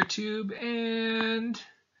got a bigger tube and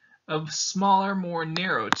a smaller, more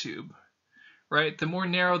narrow tube, right? The more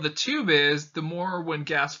narrow the tube is, the more when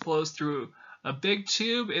gas flows through a big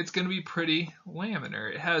tube, it's going to be pretty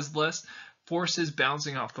laminar. It has less forces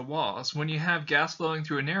bouncing off the walls. When you have gas flowing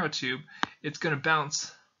through a narrow tube, it's going to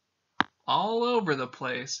bounce all over the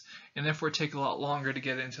place and therefore take a lot longer to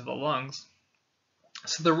get into the lungs.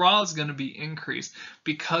 So the raw is going to be increased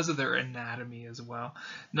because of their anatomy as well.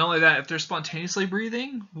 Not only that, if they're spontaneously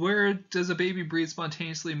breathing, where does a baby breathe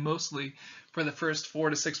spontaneously? Mostly for the first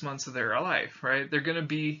 4 to 6 months of their life, right? They're going to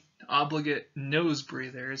be obligate nose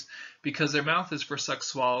breathers because their mouth is for suck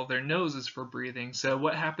swallow, their nose is for breathing. So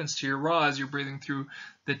what happens to your raw is you're breathing through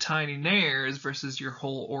the tiny nares versus your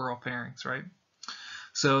whole oral pharynx, right?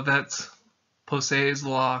 So that's Poiseuille's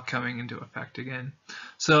law coming into effect again.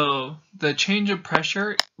 So the change of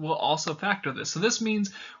pressure will also factor this. So this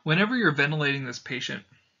means whenever you're ventilating this patient,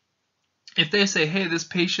 if they say, hey, this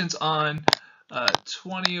patient's on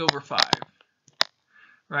 20 over 5,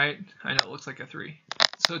 right? I know it looks like a 3.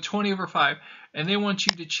 So 20 over 5, and they want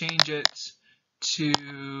you to change it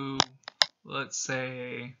to, let's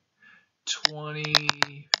say,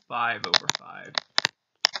 25 over 5.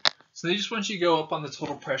 So they just want you to go up on the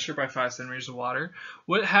total pressure by 5 centimeters of water.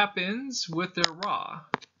 What happens with their raw?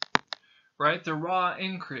 Right? The raw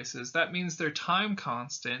increases. That means their time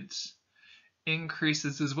constant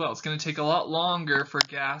increases as well. It's going to take a lot longer for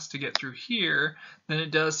gas to get through here than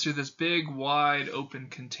it does through this big, wide open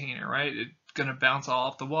container, right? It's going to bounce all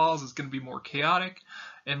off the walls. It's going to be more chaotic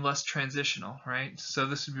and less transitional, right? So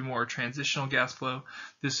this would be more transitional gas flow.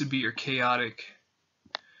 This would be your chaotic,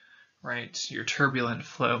 right, your turbulent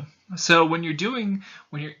flow. So when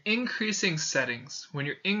you're increasing settings, when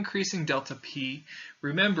you're increasing delta P,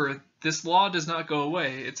 remember this law does not go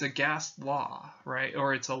away. It's a gas law, right?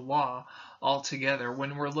 Or it's a law altogether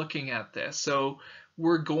when we're looking at this. So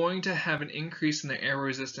we're going to have an increase in the air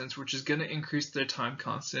resistance, which is going to increase their time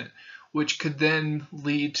constant, which could then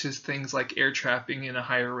lead to things like air trapping and a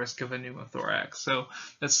higher risk of a pneumothorax. So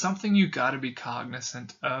that's something you got to be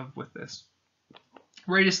cognizant of with this.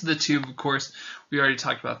 Radius of the tube, of course, we already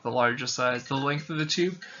talked about the larger size. The length of the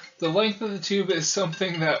tube. The length of the tube is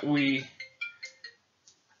something that we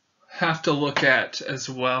have to look at as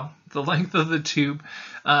well. The length of the tube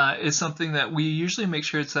is something that we usually make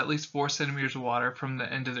sure it's at least 4 centimeters of water from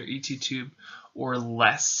the end of their ET tube or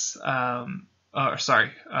less. As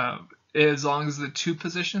long as the tube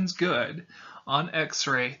position's good on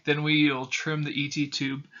X-ray, then we'll trim the ET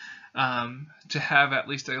tube to have at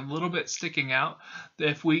least a little bit sticking out.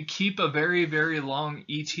 If we keep a very, very long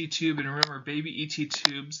ET tube, and remember, baby ET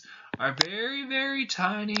tubes are very, very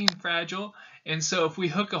tiny and fragile, and so if we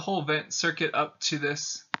hook a whole vent circuit up to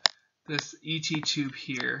this ET tube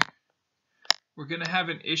here, we're going to have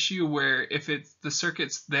an issue where if the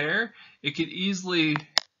circuit's there, it could easily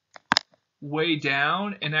way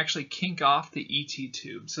down and actually kink off the ET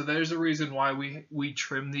tube. So there's a reason why we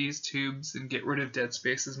trim these tubes and get rid of dead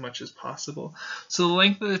space as much as possible. So the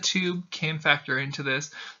length of the tube can factor into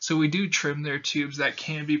this. So we do trim their tubes. That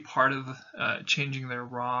can be part of changing their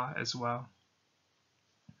raw as well.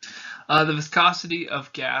 The viscosity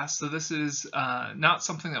of gas. So this is not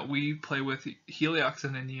something that we play with, heliox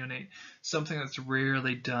in a neonate, something that's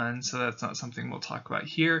rarely done, so that's not something we'll talk about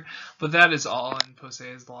here, but that is all in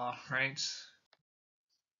Poiseuille's law, right?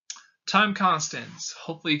 Time constants.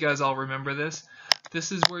 Hopefully you guys all remember this.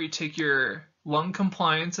 This is where you take your lung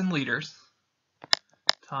compliance in liters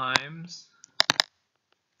times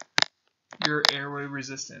your airway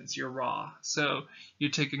resistance, your raw. So you're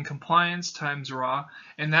taking compliance times raw,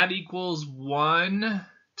 and that equals 1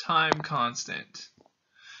 time constant.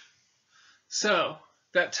 So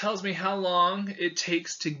that tells me how long it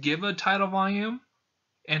takes to give a tidal volume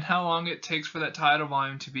and how long it takes for that tidal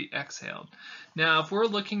volume to be exhaled. Now, if we're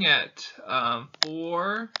looking at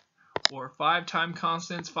 4 or 5 time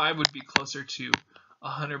constants, 5 would be closer to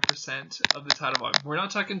 100% of the tidal volume. We're not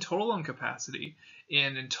talking total lung capacity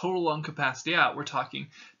in and total lung capacity out. We're talking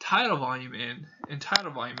tidal volume in and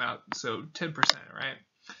tidal volume out, so 10%, right?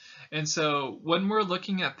 And so when we're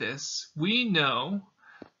looking at this, we know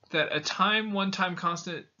that a one time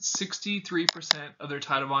constant, 63% of their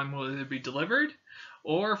tidal volume will either be delivered,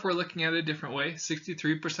 or if we're looking at it a different way,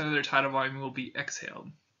 63% of their tidal volume will be exhaled.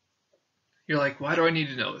 You're like, why do I need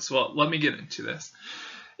to know this? Well, let me get into this.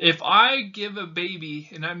 If I give a baby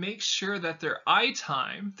and I make sure that their I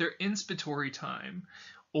time, their inspiratory time,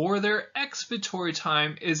 or their expiratory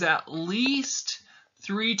time is at least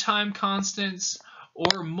 3 time constants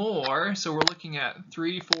or more, so we're looking at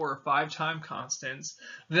 3, 4, or 5 time constants,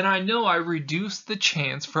 then I know I reduce the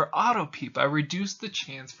chance for auto-PEEP. I reduce the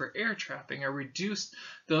chance for air trapping. I reduce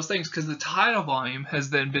those things because the tidal volume has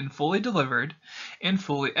then been fully delivered and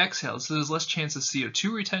fully exhaled. So there's less chance of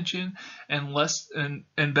CO2 retention and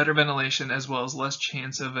better ventilation, as well as less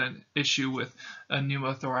chance of an issue with a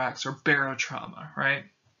pneumothorax or barotrauma, right?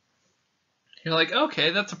 You're like,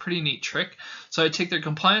 okay, that's a pretty neat trick. So I take their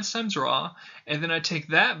compliance times raw, and then I take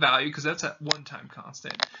that value, because that's at 1 time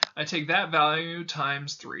constant. I take that value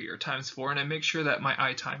times 3 or times 4, and I make sure that my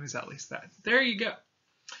I time is at least that. There you go.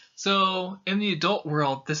 So in the adult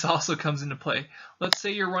world, this also comes into play. Let's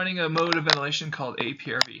say you're running a mode of ventilation called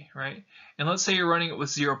APRV, right? And let's say you're running it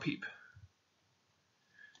with 0 PEEP.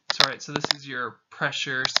 So, right, so this is your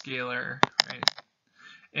pressure scaler, right?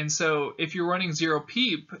 And so if you're running 0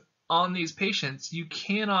 PEEP, on these patients, you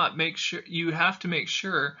have to make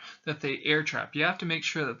sure that they air trap. You have to make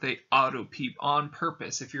sure that they auto PEEP on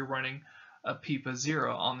purpose if you're running a PEEP of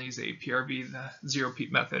 0 on these APRV, the 0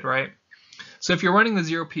 PEEP method, right? So if you're running the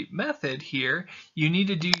 0 PEEP method here, you need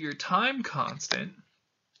to do your time constant.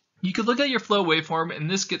 You could look at your flow waveform, and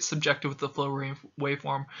this gets subjective with the flow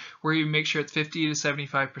waveform, where you make sure it's 50 to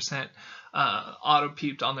 75% auto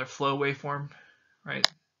PEEPed on their flow waveform, right?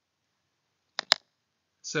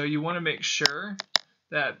 So you want to make sure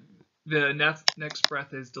that the next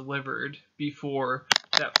breath is delivered before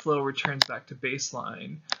that flow returns back to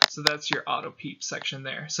baseline. So that's your auto PEEP section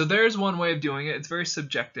there. So there's one way of doing it. It's very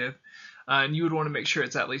subjective, and you would want to make sure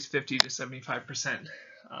it's at least 50 to 75%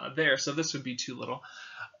 there. So this would be too little.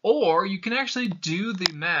 Or you can actually do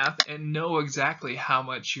the math and know exactly how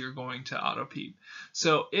much you're going to auto PEEP.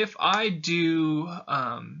 So if I do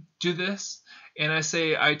this, and I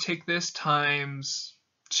say I take this times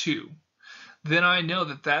 2, then I know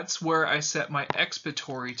that that's where I set my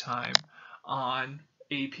expiratory time on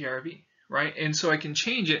APRV, right? And so I can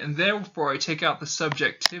change it, and therefore I take out the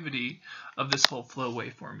subjectivity of this whole flow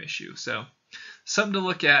waveform issue. So something to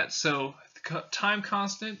look at. So time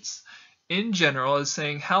constants in general is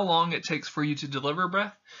saying how long it takes for you to deliver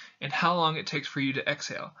breath and how long it takes for you to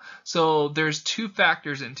exhale. So there's two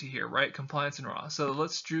factors into here, right? Compliance and raw. So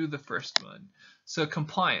let's do the first one. So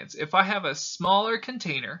compliance. If I have a smaller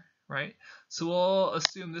container, right? So we'll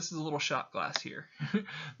assume this is a little shot glass here.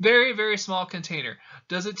 Very, very small container.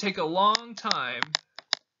 Does it take a long time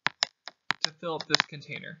to fill up this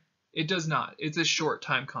container? It does not. It's a short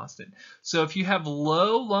time constant. So if you have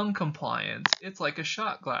low lung compliance, it's like a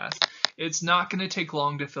shot glass. It's not going to take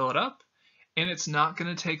long to fill it up, and it's not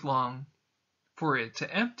going to take long for it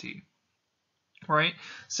to empty, right?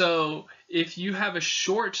 So if you have a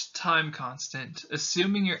short time constant,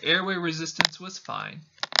 assuming your airway resistance was fine,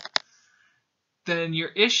 then your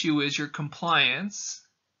issue is your compliance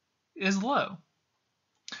is low.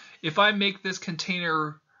 If I make this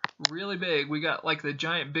container really big, we got like the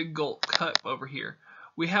giant big gulp cup over here,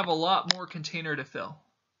 we have a lot more container to fill.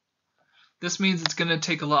 This means it's going to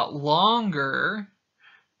take a lot longer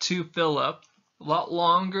to fill up, a lot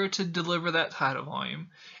longer to deliver that tidal volume,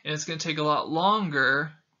 and it's going to take a lot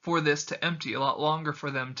longer for this to empty, a lot longer for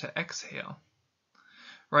them to exhale,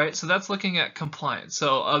 right? So that's looking at compliance.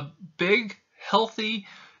 So a big, healthy,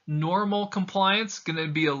 normal compliance going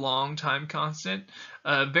to be a long time constant.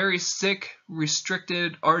 Very sick,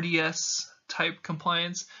 restricted RDS type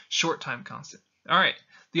compliance, short time constant. All right,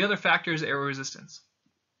 the other factor is airway resistance.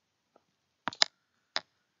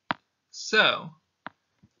 So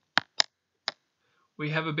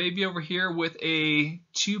we have a baby over here with a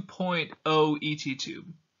 2.0 ET tube.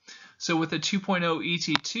 So with a 2.0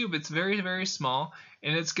 ET tube, it's very, very small,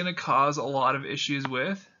 and it's going to cause a lot of issues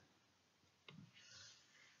with,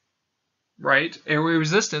 right, airway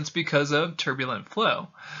resistance because of turbulent flow.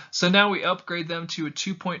 So now we upgrade them to a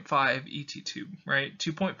 2.5 ET tube, right?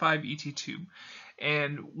 2.5 ET tube.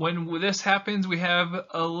 And when this happens, we have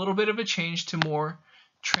a little bit of a change to more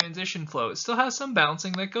transition flow. It still has some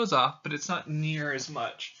bouncing that goes off, but it's not near as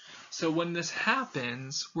much. So when this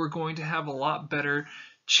happens, we're going to have a lot better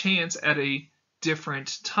chance at a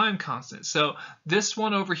different time constant. So this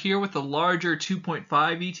one over here with the larger 2.5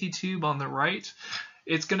 ET tube on the right,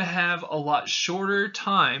 it's going to have a lot shorter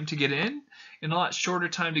time to get in and a lot shorter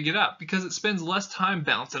time to get up because it spends less time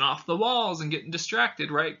bouncing off the walls and getting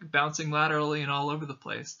distracted, right? Bouncing laterally and all over the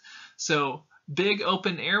place. So big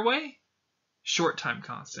open airway, short time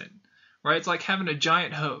constant, right? It's like having a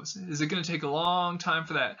giant hose. Is it going to take a long time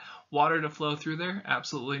for that water to flow through there?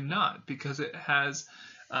 Absolutely not, because it has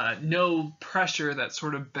no pressure that's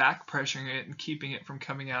sort of back pressuring it and keeping it from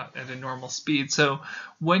coming out at a normal speed. So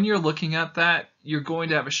when you're looking at that, you're going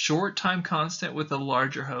to have a short time constant with a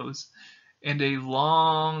larger hose and a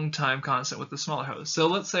long time constant with a smaller hose. So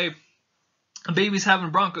let's say a baby's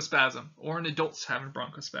having bronchospasm, or an adult's having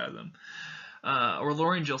bronchospasm, or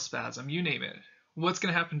laryngeal spasm, you name it. What's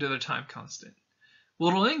going to happen to their time constant? Well,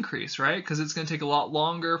 it'll increase, right? Because it's going to take a lot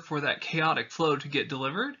longer for that chaotic flow to get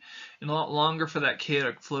delivered and a lot longer for that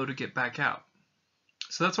chaotic flow to get back out.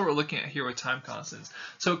 So that's what we're looking at here with time constants.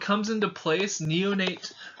 So it comes into place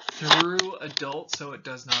neonate through adult, so it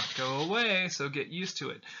does not go away, so get used to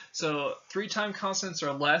it. So 3 time constants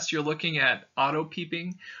or less, you're looking at auto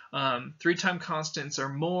peeping. 3 time constants or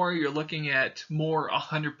more, you're looking at more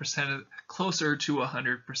 100%, closer to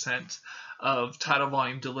 100% of tidal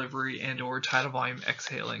volume delivery and or tidal volume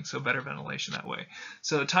exhaling, so better ventilation that way.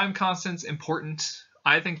 So time constants, important.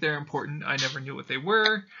 I think they're important. I never knew what they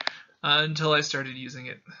were until I started using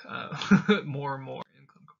it more and more in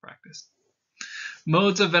clinical practice.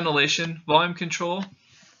 Modes of ventilation, volume control.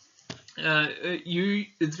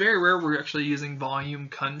 It's very rare we're actually using volume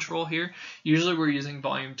control here. Usually we're using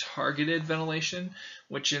volume targeted ventilation,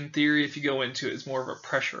 which in theory, if you go into it, is more of a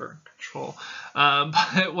pressure control.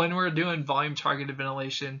 But when we're doing volume targeted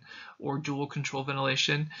ventilation or dual control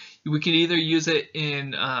ventilation, we can either use it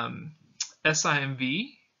in SIMV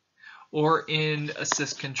or in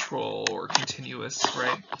assist control or continuous,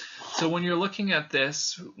 right? So when you're looking at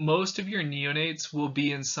this, most of your neonates will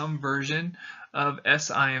be in some version of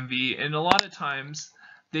SIMV, and a lot of times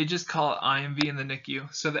they just call it IMV in the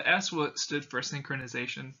NICU. So the S stood for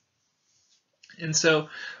synchronization. And so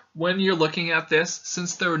when you're looking at this,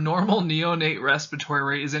 since the normal neonate respiratory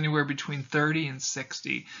rate is anywhere between 30 and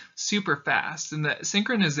 60, super fast, and the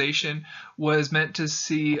synchronization was meant to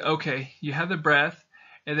see, okay, you have the breath,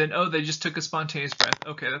 and then, oh, they just took a spontaneous breath.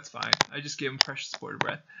 Okay, that's fine. I just gave them pressure-supported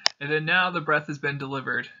breath. And then now the breath has been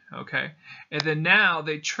delivered. Okay. And then now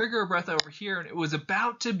they trigger a breath over here, and it was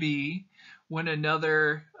about to be when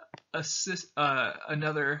another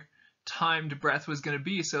timed breath was going to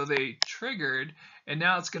be. So they triggered, and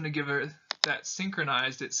now it's going to give her that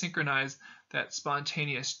synchronized. It synchronized that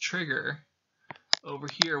spontaneous trigger over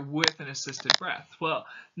here with an assisted breath. Well,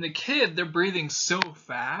 in the kid, they're breathing so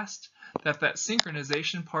fast that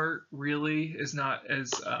synchronization part really is not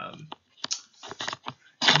as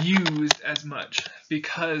used as much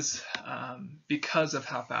because of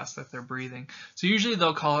how fast that they're breathing. So usually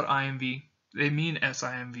they'll call it IMV. They mean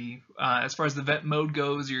SIMV. As far as the vent mode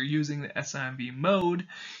goes, you're using the SIMV mode,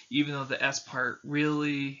 even though the S part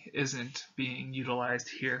really isn't being utilized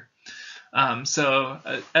here. So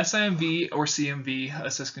SIMV or CMV,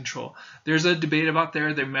 assist control. There's a debate about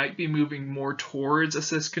there. They might be moving more towards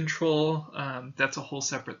assist control. That's a whole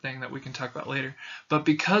separate thing that we can talk about later. But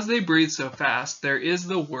because they breathe so fast, there is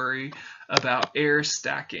the worry about air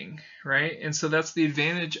stacking, right? And so that's the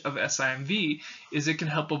advantage of SIMV, is it can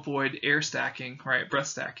help avoid air stacking, right? Breath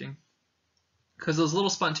stacking. Because those little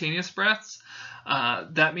spontaneous breaths,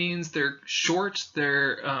 that means they're short,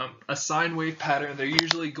 they're a sine wave pattern. They're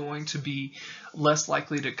usually going to be less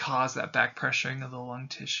likely to cause that back pressuring of the lung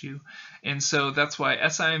tissue. And so that's why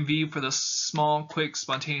SIMV, for the small, quick,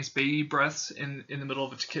 spontaneous baby breaths in the middle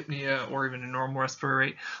of a tachypnea or even a normal respiratory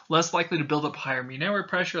rate, less likely to build up higher mean airway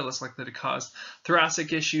pressure, less likely to cause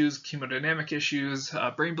thoracic issues, hemodynamic issues,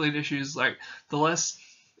 brain bleed issues, like the less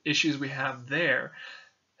issues we have there.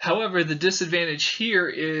 However, the disadvantage here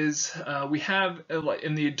is we have,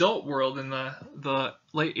 in the adult world, in the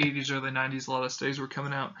late 80s, early 90s, a lot of studies were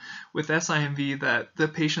coming out with SIMV that the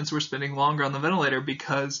patients were spending longer on the ventilator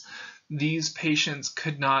because these patients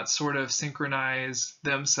could not sort of synchronize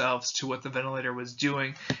themselves to what the ventilator was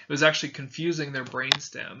doing. It was actually confusing their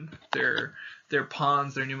brainstem, their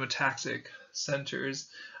pons, their pneumotaxic centers,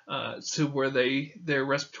 to where their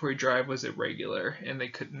respiratory drive was irregular and they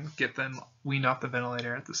couldn't get them weaned off the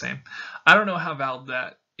ventilator at the same. I don't know how valid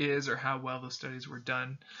that is or how well those studies were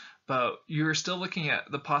done, but you're still looking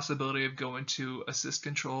at the possibility of going to assist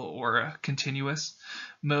control or a continuous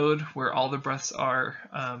mode where all the breaths are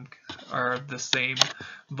the same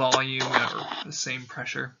volume or the same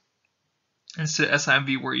pressure, instead of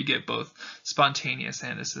SIMV where you get both spontaneous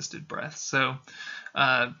and assisted breaths. So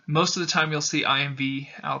most of the time you'll see IMV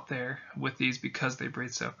out there with these because they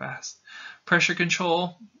breathe so fast. Pressure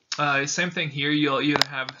control, same thing here. You'll either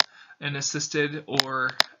have an assisted or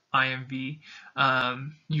IMV.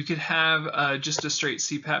 You could have just a straight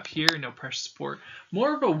CPAP here, no pressure support.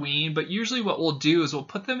 More of a wean, but usually what we'll do is we'll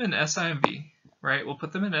put them in SIMV. Right, we'll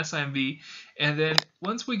put them in SIMV, and then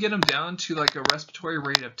once we get them down to like a respiratory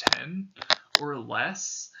rate of 10 or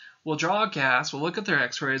less, we'll draw a gas, we'll look at their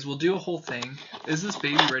x-rays, we'll do a whole thing. Is this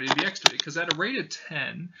baby ready to be extubated? Because at a rate of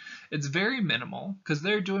 10, it's very minimal because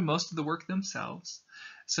they're doing most of the work themselves.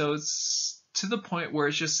 So it's to the point where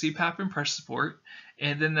it's just CPAP and pressure support,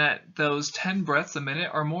 and then those 10 breaths a minute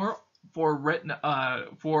are more for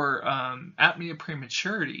apnea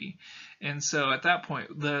prematurity. And so at that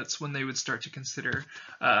point, that's when they would start to consider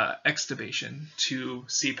extubation to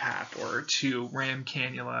CPAP or to RAM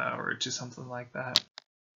cannula or to something like that.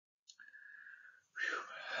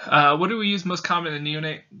 What do we use most common in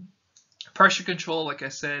neonate? Pressure control, like I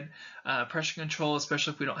said, pressure control,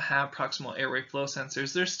 especially if we don't have proximal airway flow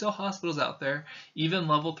sensors. There's still hospitals out there, even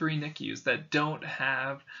level 3 NICUs, that don't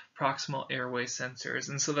have proximal airway sensors.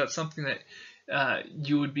 And so that's something that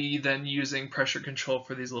you would be then using pressure control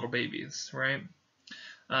for these little babies, right?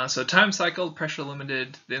 So time cycle, pressure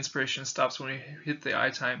limited, the inspiration stops when we hit the I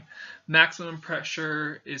time. Maximum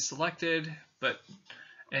pressure is selected,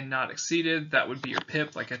 and not exceeded. That would be your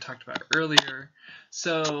PIP, like I talked about earlier.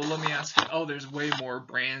 So let me ask you, there's way more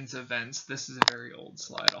brands of vents. This is a very old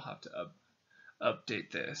slide. I'll have to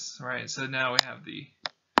update this, right? So now we have the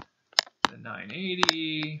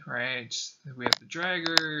 980, right? We have the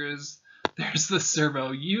draggers. There's the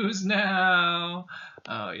servo U's now.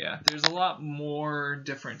 Oh yeah, there's a lot more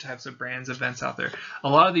different types of brands of vents out there. A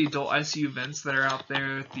lot of the adult ICU vents that are out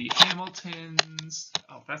there, the Hamiltons.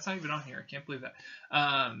 Oh, that's not even on here. I can't believe that.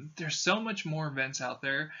 There's so much more vents out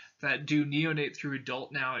there that do neonate through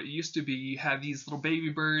adult now. It used to be you have these little baby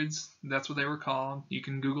birds. That's what they were called. You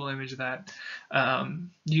can Google image that.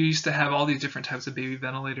 You used to have all these different types of baby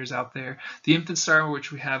ventilators out there. The infant star,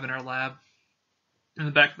 which we have in our lab in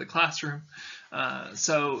the back of the classroom.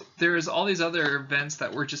 So there's all these other vents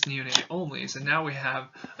that were just neonate only. So now we have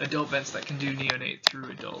adult vents that can do neonate through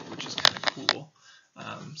adult, which is kind of cool.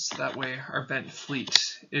 So that way our vent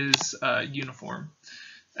fleet is uniform,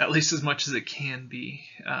 at least as much as it can be.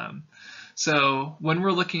 So when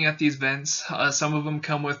we're looking at these vents, some of them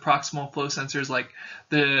come with proximal flow sensors, like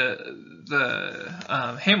the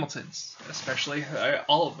Hamiltons, especially.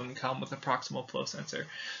 All of them come with a proximal flow sensor.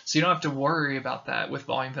 So you don't have to worry about that with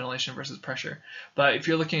volume ventilation versus pressure. But if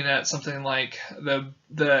you're looking at something like the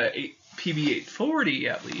PB840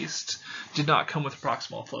 at least did not come with a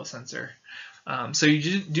proximal flow sensor. So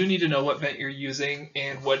you do need to know what vent you're using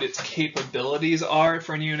and what its capabilities are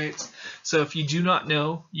for neonates. So if you do not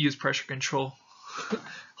know, use pressure control.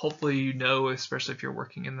 Hopefully you know, especially if you're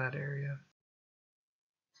working in that area.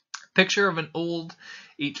 Picture of an old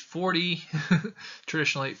 840,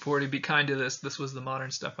 traditional 840. Be kind to this. This was the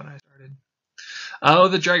modern stuff when I started. Oh,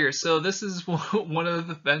 the dragger. So this is one of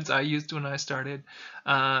the vents I used when I started.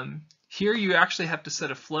 Here you actually have to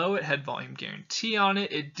set a flow. It had volume guarantee on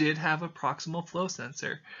it. It did have a proximal flow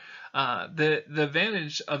sensor. The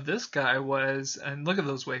advantage of this guy was, and look at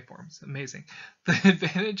those waveforms, amazing. The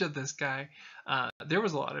advantage of this guy, there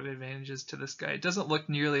was a lot of advantages to this guy. It doesn't look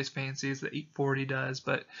nearly as fancy as the 840 does,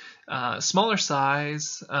 but smaller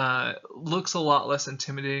size, looks a lot less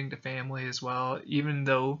intimidating to family as well, even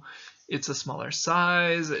though it's a smaller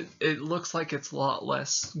size. It looks like it's a lot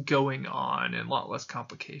less going on and a lot less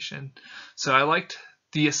complication. So I liked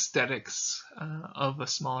the aesthetics of a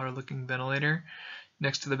smaller looking ventilator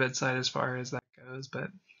next to the bedside as far as that goes. But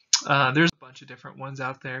there's a bunch of different ones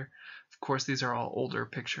out there. Of course, these are all older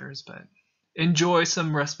pictures, but enjoy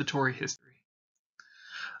some respiratory history.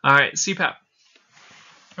 All right, CPAP.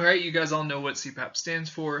 All right, you guys all know what CPAP stands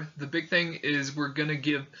for. The big thing is we're going to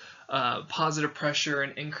give positive pressure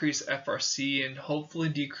and increase FRC and hopefully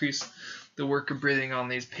decrease the work of breathing on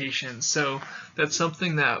these patients. So that's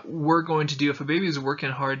something that we're going to do. If a baby is working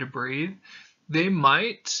hard to breathe, they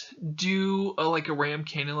might do like a RAM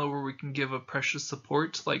cannula where we can give a pressure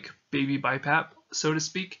support, like baby BiPAP, so to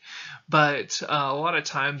speak. But a lot of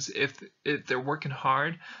times if they're working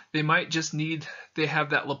hard, they might just need, they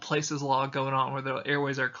have that Laplace's law going on where their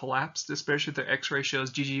airways are collapsed, especially if their X-ray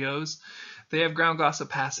shows GGOs. They have ground glass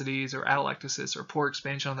opacities or atelectasis or poor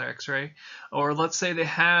expansion on their X-ray. Or let's say they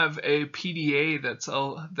have a PDA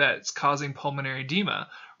that's causing pulmonary edema,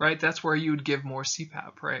 right? That's where you would give more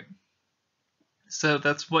CPAP, right? So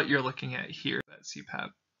that's what you're looking at here, that CPAP.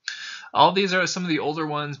 All these are some of the older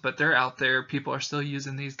ones, but they're out there. People are still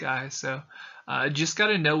using these guys. So just got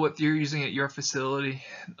to know what you're using at your facility.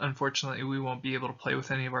 Unfortunately, we won't be able to play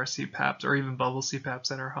with any of our CPAPs or even bubble CPAPs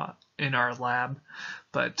that are in our lab.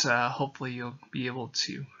 But hopefully you'll be able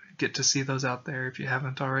to get to see those out there if you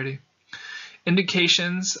haven't already.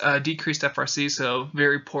 Indications, decreased FRC, so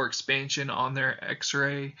very poor expansion on their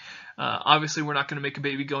X-ray. Obviously, we're not going to make a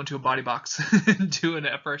baby go into a body box and do an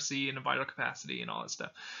FRC and a vital capacity and all that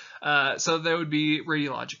stuff. So there would be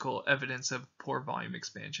radiological evidence of poor volume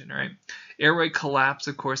expansion, right? Airway collapse,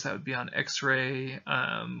 of course, that would be on X-ray.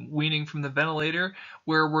 Weaning from the ventilator,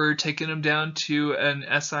 where we're taking them down to an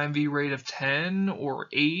SIMV rate of 10 or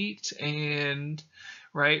 8 and...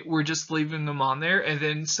 right, we're just leaving them on there, and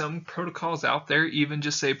then some protocols out there even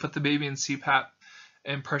just say put the baby in CPAP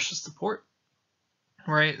and pressure support,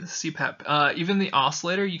 right? CPAP. Even the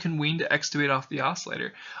oscillator, you can wean to extubate off the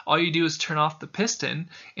oscillator. All you do is turn off the piston,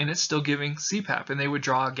 and it's still giving CPAP, and they would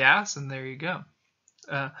draw gas, and there you go.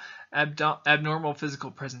 Abnormal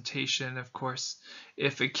physical presentation, of course,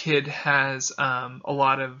 if a kid has a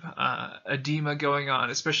lot of edema going on,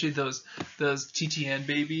 especially those TTN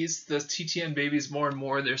babies. Those TTN babies, more and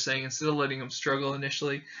more, they're saying instead of letting them struggle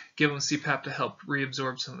initially, give them CPAP to help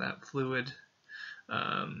reabsorb some of that fluid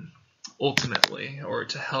ultimately, or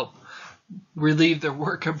to help relieve their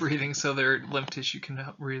work of breathing so their lymph tissue can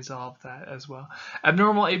help resolve that as well.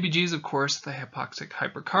 Abnormal ABGs, of course, the hypoxic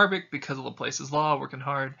hypercarbic, because of Laplace's law, working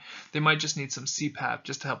hard, they might just need some CPAP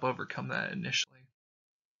just to help overcome that initially.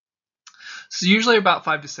 So usually about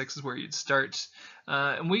 5 to 6 is where you'd start.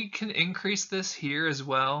 And we can increase this here as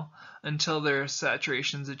well until their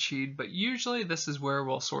saturation's achieved, but usually this is where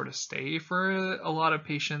we'll sort of stay for a lot of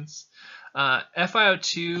patients.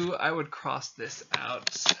 FiO2, I would cross this out.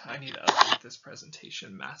 I need to update this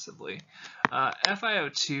presentation massively.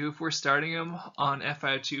 FiO2, if we're starting them on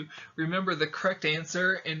FiO2, remember the correct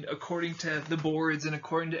answer, and according to the boards and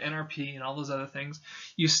according to NRP and all those other things,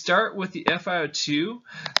 you start with the FiO2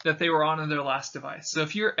 that they were on in their last device. So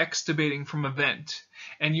if you're extubating from a vent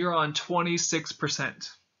and you're on 26%,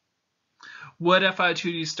 what FiO2 do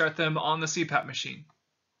you start them on the CPAP machine?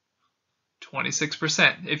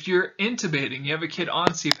 26%. If you're intubating, you have a kid on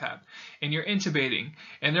CPAP and you're intubating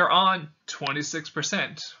and they're on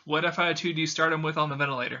 26%, what FiO2 do you start them with on the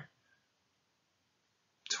ventilator?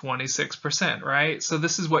 26%, right? So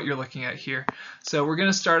this is what you're looking at here. So we're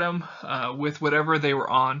going to start them with whatever they were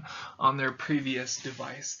on their previous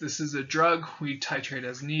device. This is a drug. We titrate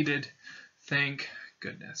as needed. Thank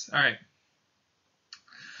goodness. All right.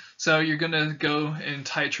 So you're going to go and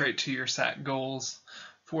titrate to your SAT goals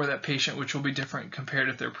for that patient, which will be different compared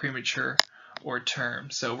if they're premature or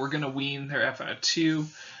term. So we're going to wean their FiO2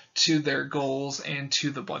 to their goals and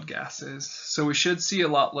to the blood gases. So we should see a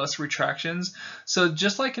lot less retractions. So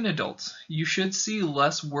just like in adults, you should see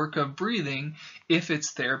less work of breathing if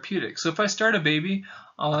it's therapeutic. So if I start a baby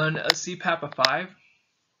on a CPAP of 5,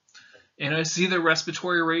 and I see the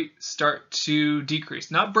respiratory rate start to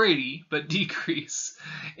decrease, not Brady, but decrease,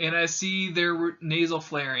 and I see their nasal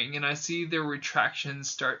flaring, and I see their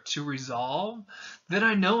retractions start to resolve, then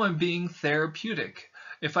I know I'm being therapeutic.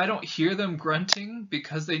 If I don't hear them grunting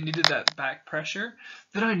because they needed that back pressure,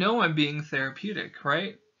 then I know I'm being therapeutic,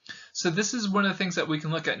 right? So this is one of the things that we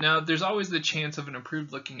can look at. Now, there's always the chance of an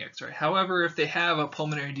improved looking x-ray. However, if they have a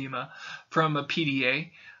pulmonary edema from a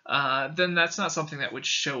PDA, then that's not something that would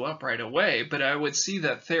show up right away, but I would see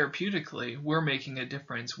that therapeutically we're making a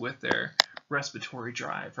difference with their respiratory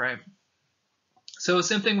drive, right? So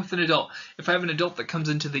same thing with an adult. If I have an adult that comes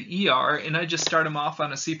into the ER and I just start them off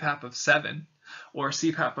on a CPAP of 7 or a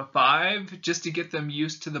CPAP of 5 just to get them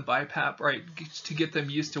used to the BiPAP, right, to get them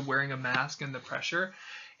used to wearing a mask and the pressure,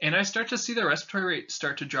 and I start to see the respiratory rate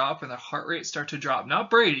start to drop and the heart rate start to drop, not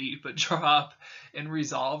Brady, but drop and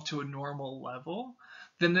resolve to a normal level,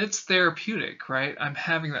 then it's therapeutic, right? I'm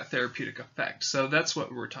having that therapeutic effect. So that's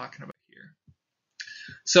what we're talking about here.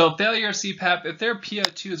 So failure of CPAP, if their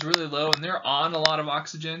PO2 is really low and they're on a lot of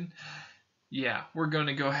oxygen, yeah, we're going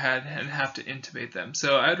to go ahead and have to intubate them.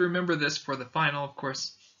 So I'd remember this for the final, of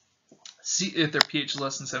course. If their pH is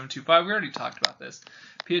less than 7.25, we already talked about this.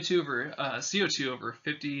 PO2 over CO2 over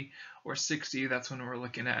 50 or 60, that's when we're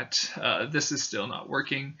looking at this is still not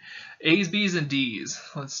working. A's, B's, and D's.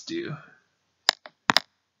 Let's do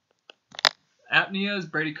apneas,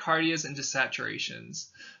 bradycardias, and desaturations.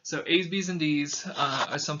 So A's, B's, and D's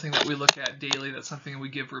are something that we look at daily. That's something we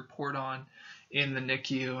give report on in the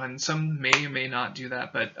NICU, and some may or may not do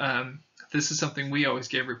that, but this is something we always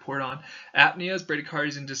give report on. Apneas,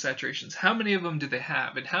 bradycardias, and desaturations. How many of them do they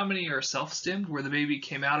have? And how many are self-stimmed, where the baby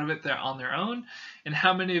came out of it on their own? And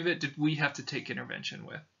how many of it did we have to take intervention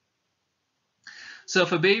with? So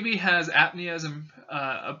if a baby has apneas and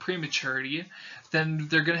a prematurity, then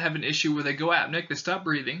they're going to have an issue where they go apneic, they stop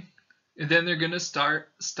breathing, and then they're going to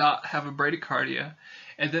have a bradycardia,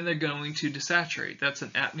 and then they're going to desaturate. That's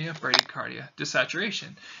an apnea, bradycardia,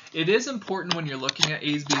 desaturation. It is important when you're looking at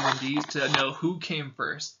A's, B's, and D's to know who came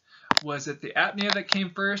first. Was it the apnea that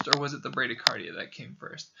came first, or was it the bradycardia that came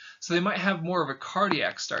first? So they might have more of a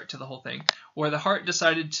cardiac start to the whole thing, where the heart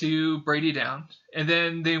decided to brady down, and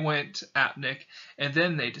then they went apneic, and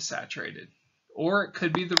then they desaturated. Or it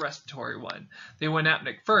could be the respiratory one. They went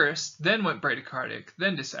apneic first, then went bradycardic,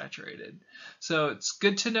 then desaturated. So it's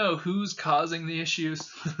good to know who's causing the issues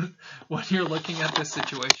when you're looking at this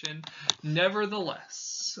situation.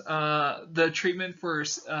 Nevertheless, the treatment for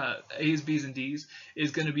A's, B's, and D's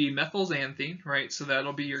is going to be methylxanthine, right? So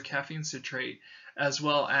that'll be your caffeine citrate, as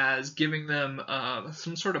well as giving them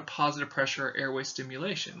some sort of positive pressure airway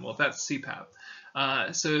stimulation. Well, that's CPAP.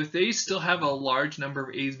 So if they still have a large number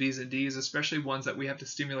of A's, B's, and D's, especially ones that we have to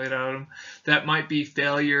stimulate out of them, that might be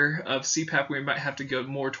failure of CPAP. We might have to go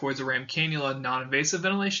more towards a ram cannula non-invasive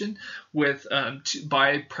ventilation with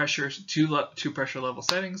by pressure two pressure level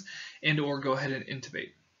settings, and or go ahead and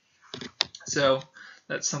intubate. So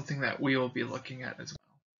that's something that we will be looking at as well.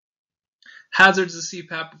 Hazards of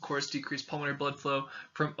CPAP, of course, decreased pulmonary blood flow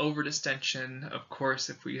from overdistension, of course,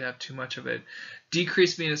 if we have too much of it.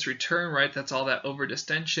 Decreased venous return, right? That's all that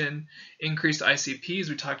overdistension. Increased ICPs,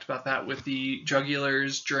 we talked about that with the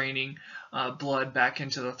jugulars draining blood back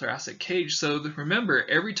into the thoracic cage. So remember,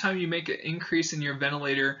 every time you make an increase in your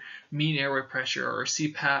ventilator mean airway pressure or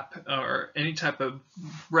CPAP or any type of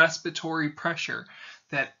respiratory pressure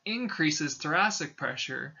that increases thoracic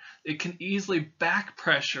pressure, it can easily back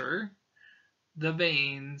pressure the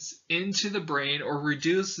veins into the brain or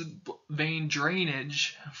reduce vein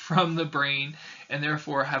drainage from the brain, and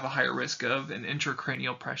therefore have a higher risk of an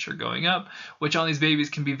intracranial pressure going up, which on these babies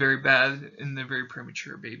can be very bad in the very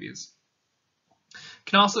premature babies.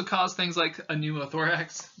 Can also cause things like a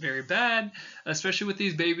pneumothorax, very bad, especially with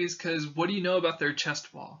these babies, because what do you know about their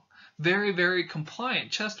chest wall? Very, very compliant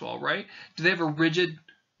chest wall, right? Do they have a rigid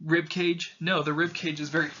rib cage? No, the rib cage is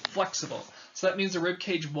very flexible. So that means the rib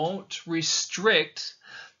cage won't restrict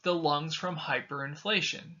the lungs from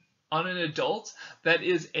hyperinflation. On an adult, that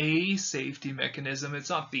is a safety mechanism. It's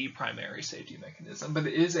not the primary safety mechanism, but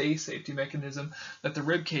it is a safety mechanism that the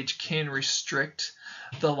rib cage can restrict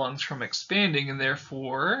the lungs from expanding and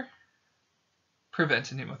therefore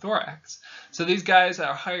prevent a pneumothorax. So these guys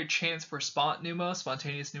are a higher chance for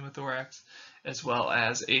spontaneous pneumothorax, as well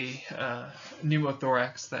as a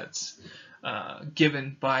pneumothorax that's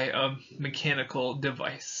given by a mechanical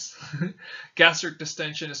device. Gastric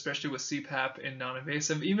distension, especially with CPAP and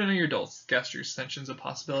non-invasive, even in your adults, gastric distension is a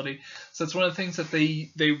possibility. So it's one of the things that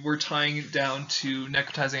they were tying it down to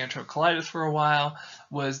necrotizing enterocolitis for a while,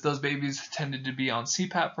 was those babies tended to be on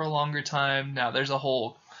CPAP for a longer time. Now there's a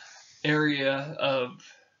whole area of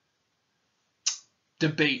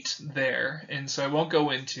debate there, and so I won't go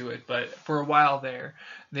into it, but for a while there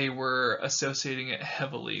they were associating it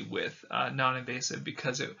heavily with non-invasive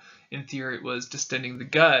because it, in theory, it was distending the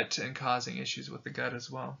gut and causing issues with the gut as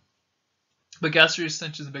well. But gastric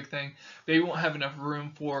distension is a big thing. They won't have enough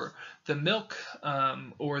room for the milk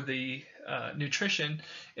or the nutrition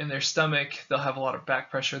in their stomach. They'll have a lot of back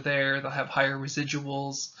pressure there. They'll have higher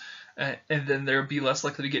residuals. And then they'll be less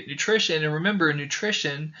likely to get nutrition. And remember,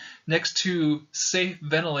 nutrition, next to safe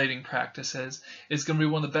ventilating practices, is going to be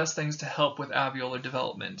one of the best things to help with alveolar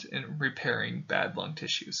development and repairing bad lung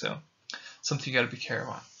tissue. So something you got to be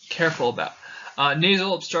careful about.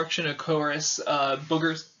 Nasal obstruction, of course,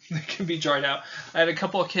 boogers that can be dried out. I had a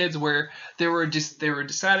couple of kids where they were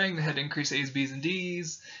deciding they had increased A's, B's, and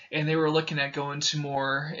D's, and they were looking at going to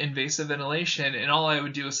more invasive ventilation, and all I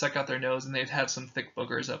would do was suck out their nose, and they'd have some thick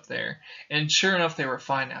boogers up there. And sure enough, they were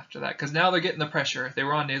fine after that, because now they're getting the pressure. They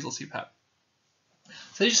were on nasal CPAP.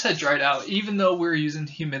 So they just had dried out. Even though we're using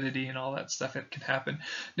humidity and all that stuff, it can happen.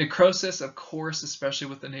 Necrosis, of course, especially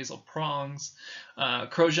with the nasal prongs,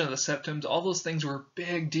 corrosion of the septums, all those things were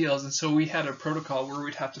big deals. And so we had a protocol where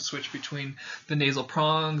we'd have to switch between the nasal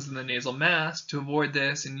prongs and the nasal mask to avoid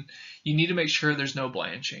this. And you need to make sure there's no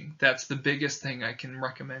blanching. That's the biggest thing I can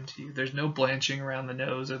recommend to you. There's no blanching around the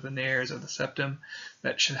nose or the nares or the septum.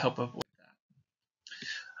 That should help avoid.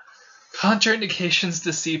 Contraindications to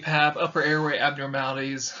CPAP, upper airway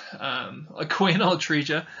abnormalities, choanal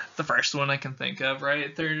atresia, the first one I can think of,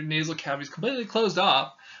 right? Their nasal cavities completely closed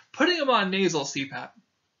off. Putting them on nasal CPAP,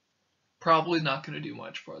 probably not going to do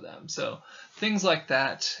much for them. So things like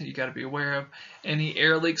that you got to be aware of. Any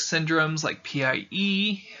air leak syndromes like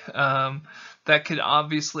PIE, that could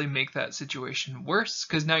obviously make that situation worse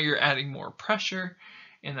because now you're adding more pressure,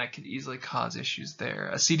 and that could easily cause issues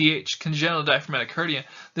there. A CDH, congenital diaphragmatic hernia.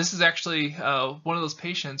 This is actually one of those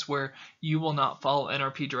patients where you will not follow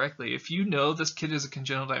NRP directly. If you know this kid is a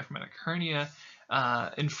congenital diaphragmatic hernia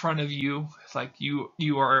in front of you, like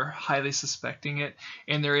you are highly suspecting it,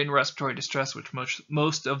 and they're in respiratory distress, which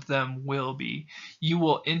most of them will be, you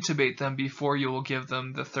will intubate them before you will give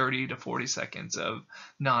them the 30 to 40 seconds of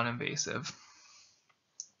non-invasive.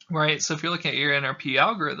 Right, so if you're looking at your NRP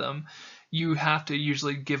algorithm, you have to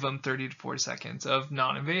usually give them 30 to 40 seconds of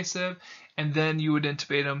non-invasive, and then you would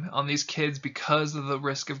intubate them. On these kids, because of the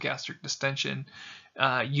risk of gastric distension,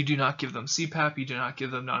 you do not give them CPAP, you do not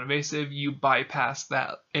give them non-invasive, you bypass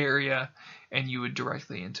that area, and you would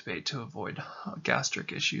directly intubate to avoid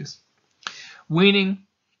gastric issues. Weaning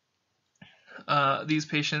these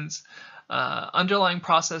patients, underlying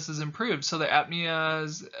processes improved. So the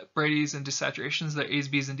apneas, brady's, and desaturations, the A's,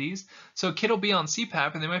 B's, and D's. So a kid will be on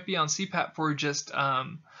CPAP, and they might be on CPAP for just,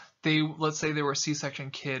 let's say they were a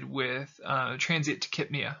C-section kid with transient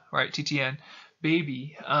tachypnea, right, TTN,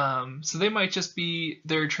 baby. So they might just be,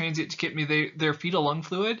 their transient tachypnea, their fetal lung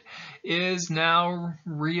fluid is now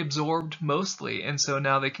reabsorbed mostly, and so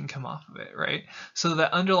now they can come off of it, right? So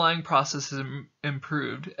the underlying process is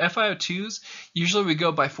improved. FiO2s, usually we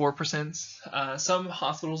go by 4%. Some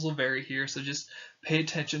hospitals will vary here, so just pay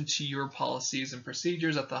attention to your policies and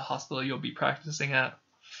procedures at the hospital you'll be practicing at.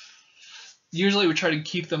 Usually we try to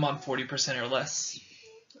keep them on 40% or less.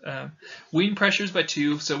 Wean pressures by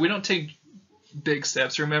 2, so we don't take big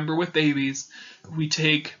steps. Remember, with babies, we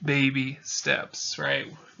take baby steps, right?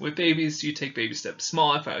 With babies, you take baby steps.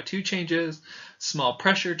 Small FiO2 changes, small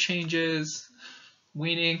pressure changes,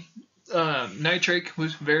 weaning, nitrate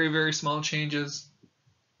with very, very small changes.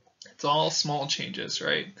 It's all small changes,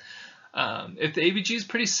 right? If the ABG is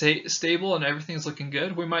pretty stable and everything's looking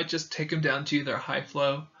good, we might just take them down to either high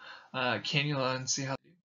flow cannula and see how.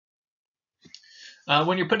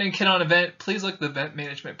 When you're putting a kid on a vent, please look at the vent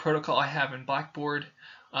management protocol I have in Blackboard.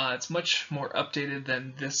 It's much more updated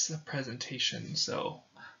than this presentation. So,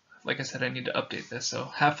 like I said, I need to update this. So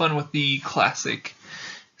have fun with the classic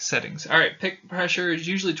settings. All right, PIC pressure is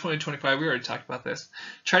usually 20 to 25. We already talked about this.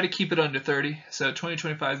 Try to keep it under 30. So 20 to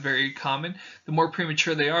 25 is very common. The more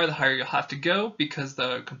premature they are, the higher you'll have to go because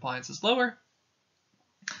the compliance is lower.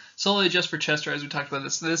 Solely just for chest rise, we talked about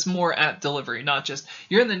this. This is more at delivery, not just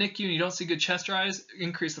you're in the NICU and you don't see good chest rise,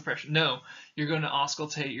 increase the pressure. No, you're going to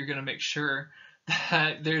auscultate. You're going to make sure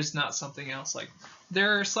that there's not something else like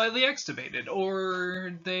they're slightly extubated,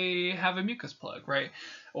 or they have a mucus plug, right?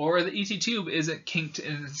 Or the ET tube isn't kinked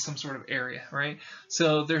in some sort of area, right?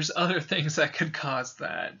 So there's other things that could cause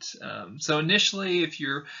that. So initially, if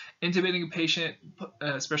you're intubating a patient,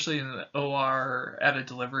 especially in the OR at a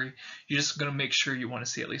delivery, you're just going to make sure you want to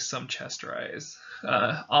see at least some chest rise.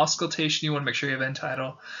 Auscultation, you want to make sure you have end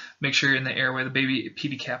tidal, make sure you're in the airway, the baby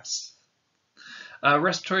PD caps.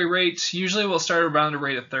 Respiratory rate, usually we'll start around a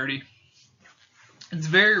rate of 30. It's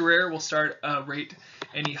very rare we'll start a rate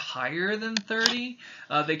any higher than 30.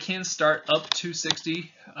 They can start up to 60,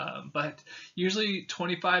 but usually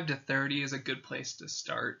 25 to 30 is a good place to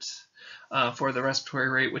start for the respiratory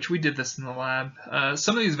rate, which we did this in the lab.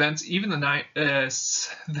 Some of these vents, even the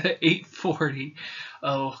 840,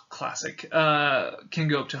 classic, can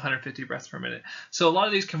go up to 150 breaths per minute. So a lot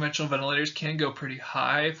of these conventional ventilators can go pretty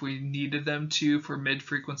high if we needed them to for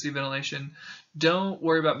mid-frequency ventilation. Don't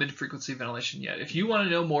worry about mid-frequency ventilation yet. If you want to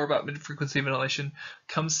know more about mid-frequency ventilation,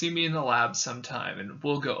 come see me in the lab sometime and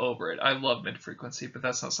we'll go over it. I love mid-frequency, but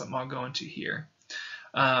that's not something I'll go into here.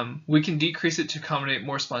 We can decrease it to accommodate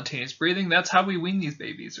more spontaneous breathing. That's how we wean these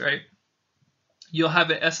babies, right? You'll have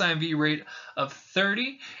an SIMV rate of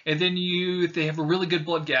 30, and then they have a really good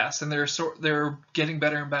blood gas, and they're getting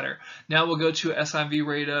better and better. Now we'll go to an SIMV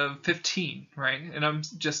rate of 15, right? And I'm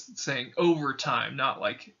just saying over time, not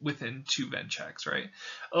like within 2 vent checks, right?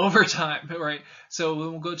 Over time, right? So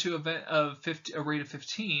we'll go to a rate of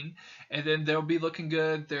 15, and then they'll be looking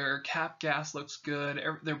good. Their cap gas looks good.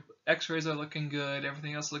 Their X-rays are looking good.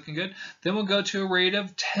 Everything else looking good. Then we'll go to a rate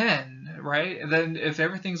of 10, right? And then if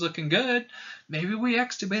everything's looking good, maybe we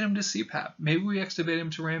extubate them to CPAP. Maybe we extubate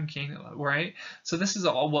them to ram cannula, right? So this is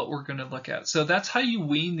all what we're going to look at. So that's how you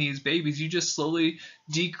wean these babies. You just slowly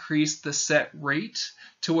decrease the set rate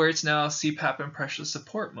to where it's now CPAP and pressure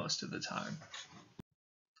support most of the time.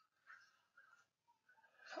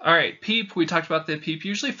 All right, PEEP, we talked about the PEEP.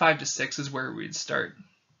 Usually 5 to 6 is where we'd start.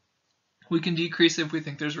 We can decrease it if we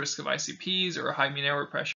think there's risk of ICPs or high mean airway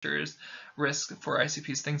pressures, risk for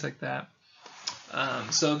ICPs, things like that.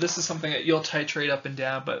 So this is something that you'll titrate up and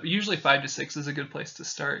down, but usually 5 to 6 is a good place to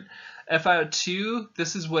start. FiO2,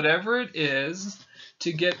 this is whatever it is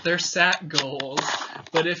to get their SAT goals,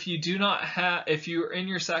 but if you do not have, if you're in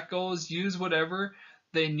your SAT goals, use whatever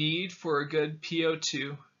they need for a good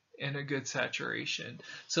PO2 and a good saturation.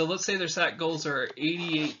 So let's say their SAT goals are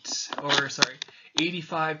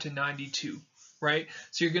 85 to 92, right?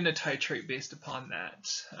 So you're going to titrate based upon that.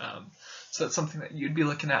 So that's something that you'd be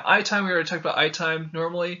looking at. Eye time, we already talked about eye time.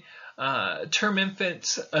 Normally, term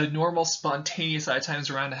infant, a normal spontaneous eye time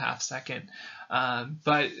is around a half second.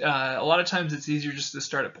 But a lot of times it's easier just to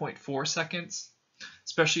start at 0.4 seconds.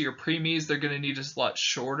 Especially your preemies, they're going to need a lot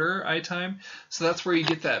shorter eye time. So that's where you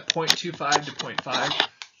get that 0.25 to 0.5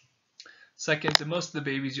 seconds, and most of the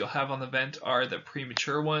babies you'll have on the vent are the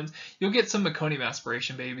premature ones. You'll get some meconium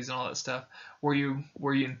aspiration babies and all that stuff where you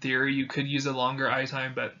in theory you could use a longer eye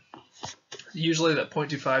time, but usually that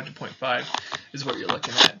 0.25 to 0.5 is what you're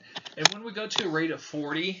looking at. And when we go to a rate of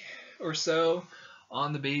 40 or so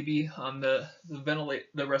on the baby on the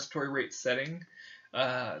respiratory rate setting,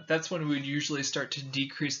 that's when we'd usually start to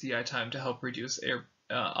decrease the eye time to help reduce air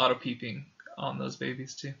auto peeping on those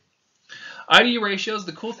babies too. IDE ratios,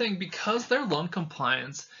 the cool thing, because their lung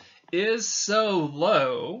compliance is so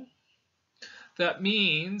low, that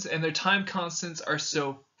means, and their time constants are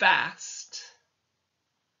so fast,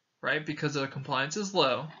 right, because their compliance is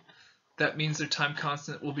low, that means their time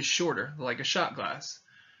constant will be shorter, like a shot glass.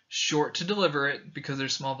 Short to deliver it because they're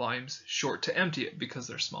small volumes, short to empty it because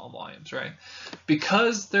they're small volumes, right?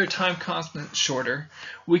 Because their time constant is shorter,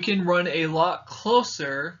 we can run a lot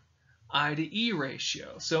closer I to E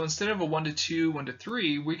ratio. So instead of a 1 to 2, 1 to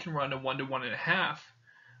 3, we can run a 1 to 1.5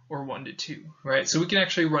 or 1 to 2, right? So we can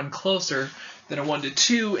actually run closer than a 1 to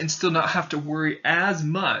 2 and still not have to worry as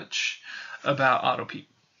much about auto peep.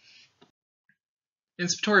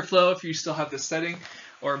 Inspiratory flow, if you still have this setting,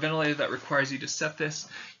 or a ventilator that requires you to set this,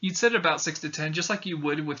 you'd set it about 6 to 10, just like you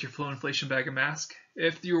would with your flow inflation bag and mask.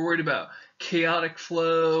 If you were worried about chaotic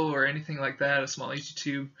flow or anything like that, a small ET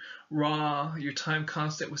tube, raw, your time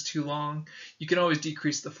constant was too long, you can always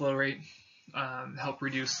decrease the flow rate, help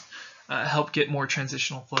reduce, help get more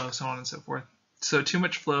transitional flow, so on and so forth. So too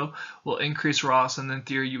much flow will increase ROS, and in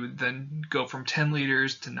theory you would then go from 10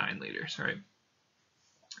 liters to 9 liters, right?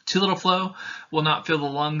 Too little flow will not fill the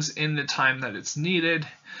lungs in the time that it's needed.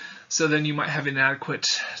 So then you might have inadequate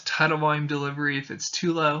tidal volume delivery if it's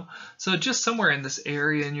too low. So just somewhere in this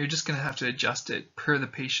area, and you're just going to have to adjust it per the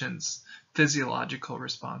patient's physiological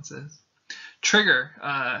responses. Trigger,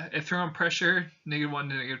 if you're on pressure, -1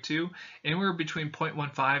 to -2, anywhere between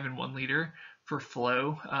 0.15 and 1 liter for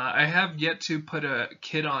flow. I have yet to put a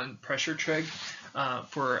kit on pressure trig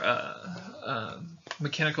for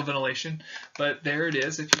mechanical ventilation, but there it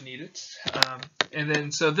is if you need it. And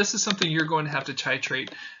then, so this is something you're going to have to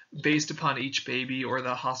titrate based upon each baby or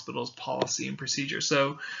the hospital's policy and procedure.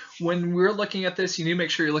 So when we're looking at this, you need to make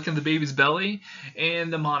sure you're looking at the baby's belly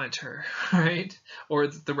and the monitor, right? Or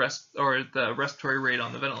the respiratory rate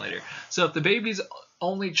on the ventilator. So if the baby's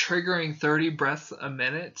only triggering 30 breaths a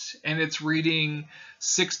minute and it's reading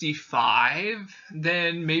 65,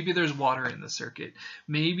 then maybe there's water in the circuit.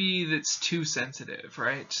 Maybe that's too sensitive,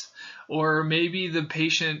 right? Or maybe the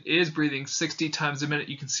patient is breathing 60 times a minute.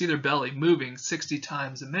 You can see their belly moving 60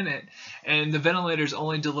 times a minute, and the ventilator's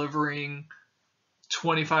only delivering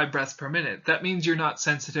 25 breaths per minute. That means you're not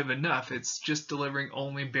sensitive enough. It's just delivering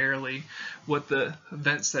only barely what the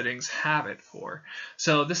vent settings have it for.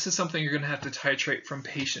 So this is something you're going to have to titrate from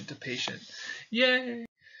patient to patient. Yay!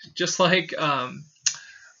 Just like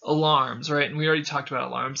alarms, right? And we already talked about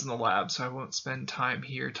alarms in the lab, so I won't spend time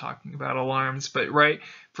here talking about alarms. But right,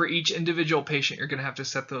 for each individual patient, you're going to have to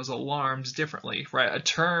set those alarms differently, right? A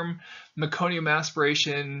term meconium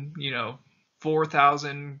aspiration,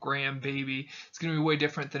 4,000 gram baby, it's going to be way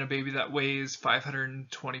different than a baby that weighs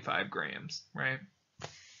 525 grams, right?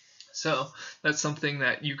 So that's something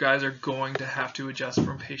that you guys are going to have to adjust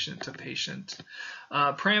from patient to patient.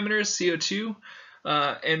 Parameters, CO2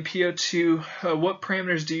 and PO2, what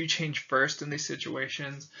parameters do you change first in these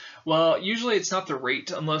situations? Well, usually it's not the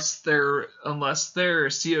rate unless their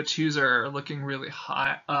CO2s are looking really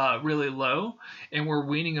high, really low, and we're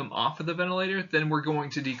weaning them off of the ventilator, then we're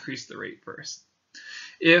going to decrease the rate first.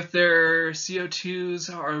 If their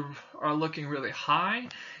CO2s are looking really high,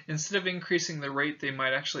 instead of increasing the rate, they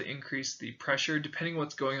might actually increase the pressure. Depending on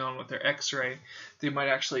what's going on with their x-ray, they might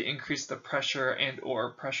actually increase the pressure and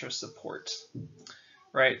or pressure support.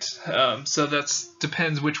 Right, so that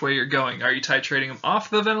depends which way you're going. Are you titrating them off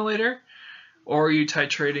the ventilator, or are you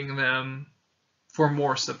titrating them for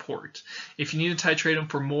more support? If you need to titrate them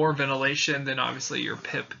for more ventilation, then obviously your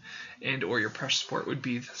PIP and or your pressure support would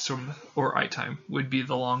be or I time would be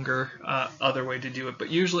the longer other way to do it. But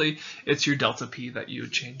usually it's your delta P that you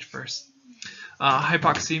would change first.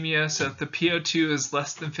 Hypoxemia, so if the PO2 is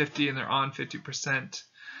less than 50 and they're on 50%,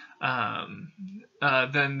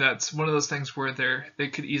 then that's one of those things where they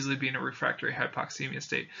could easily be in a refractory hypoxemia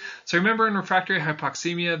state. So remember, in refractory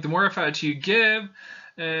hypoxemia, the more FiO2 you give,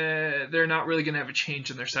 they're not really going to have a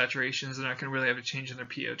change in their saturations. They're not going to really have a change in their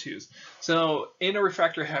PO2s. So in a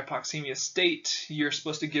refractory hypoxemia state, you're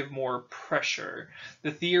supposed to give more pressure.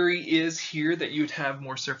 The theory is here that you'd have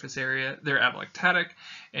more surface area. They're ablactatic,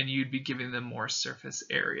 and you'd be giving them more surface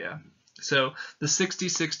area. So the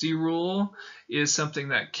 60-60 rule is something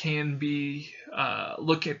that can be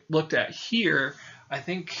looked at here. I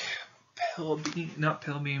think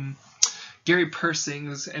Gary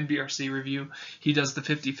Persing's NBRC review, he does the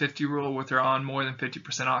 50-50 rule where they're on more than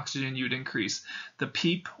 50% oxygen. You would increase the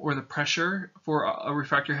PEEP or the pressure for a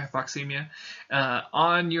refractory hypoxemia.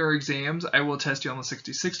 On your exams, I will test you on the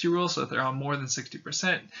 60-60 rule. So if they're on more than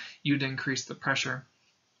 60%, you'd increase the pressure.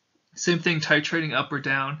 Same thing, titrating up or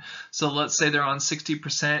down. So let's say they're on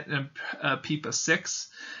 60% and a PEEP of 6,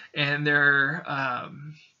 and their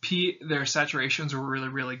saturations were really,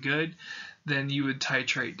 really good, then you would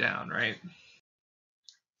titrate down, right?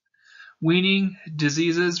 Weaning,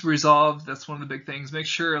 diseases resolved, that's one of the big things. Make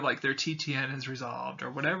sure like their TTN is resolved, or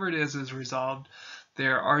whatever it is resolved.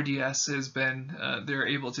 Their RDS has been, they're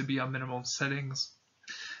able to be on minimum settings.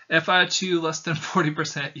 FiO2 less than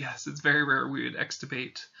 40%, yes, it's very rare we would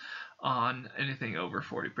extubate on anything over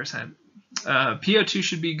 40%. PO2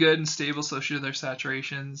 should be good and stable, so should their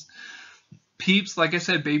saturations. PEEPs, like I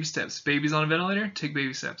said, baby steps. Babies on a ventilator, take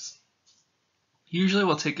baby steps. Usually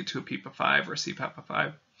we'll take it to a PEEP of 5 or CPAP of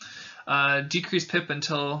 5. Decrease PIP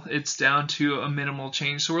until it's down to a minimal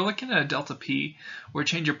change. So we're looking at a delta P where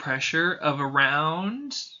change of pressure of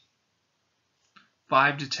around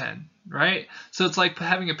 5 to 10, right? So it's like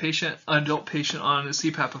having an adult patient on a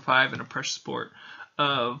CPAP of 5 and a pressure support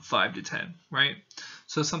of 5 to 10, right?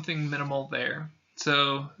 So something minimal there.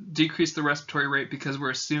 So decrease the respiratory rate because we're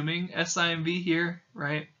assuming SIMV here,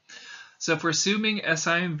 right? So if we're assuming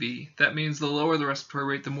SIMV, that means the lower the respiratory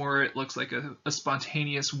rate, the more it looks like a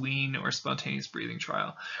spontaneous wean or spontaneous breathing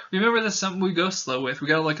trial. Remember, this is something we go slow with. We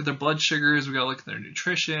got to look at their blood sugars, we got to look at their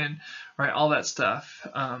nutrition, right? All that stuff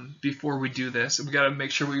before we do this. We got to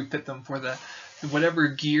make sure we fit them for whatever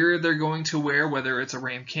gear they're going to wear, whether it's a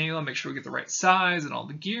RAM cannula, make sure we get the right size and all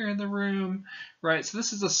the gear in the room, right? So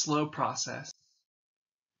this is a slow process.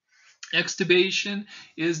 Extubation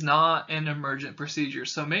is not an emergent procedure,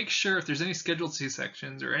 so make sure if there's any scheduled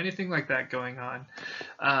C-sections or anything like that going on,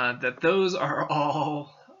 that those are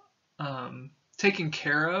all taken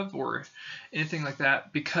care of or anything like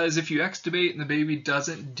that, because if you extubate and the baby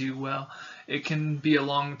doesn't do well, it can be a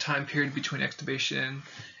long time period between extubation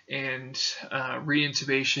and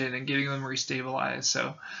reintubation and getting them restabilized.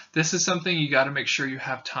 So this is something you got to make sure you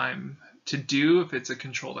have time to do if it's a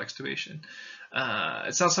controlled extubation.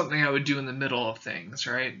 It's not something I would do in the middle of things,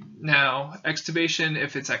 right? Now, extubation,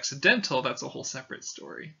 if it's accidental, that's a whole separate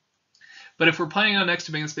story. But if we're planning on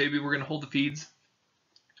extubating this baby, we're going to hold the feeds.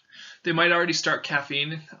 They might already start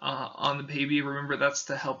caffeine on the baby. Remember, that's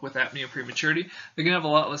to help with apnea prematurity. They're going to have a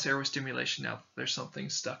lot less airway stimulation now that there's something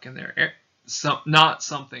stuck in their air. Not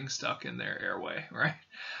something stuck in their airway,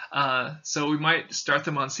 right? So we might start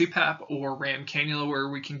them on CPAP or RAM cannula, where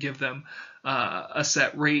we can give them a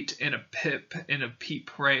set rate and a PIP and a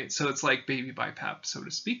PEEP, right? So it's like baby BiPAP, so to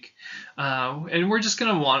speak. And we're just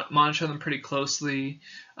going to monitor them pretty closely.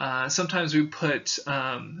 Sometimes we put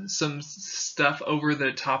some stuff over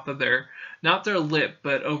the top of their, not their lip,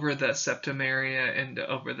 but over the septum area and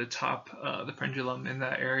over the top, the pendulum in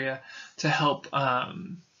that area, to help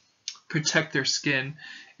protect their skin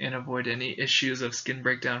and avoid any issues of skin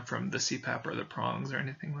breakdown from the CPAP or the prongs or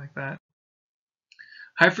anything like that.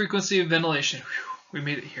 High frequency ventilation. Whew, we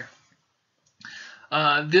made it here.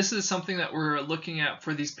 This is something that we're looking at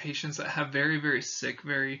for these patients that have very, very sick,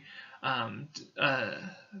 very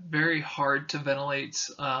hard to ventilate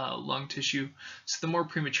lung tissue. So the more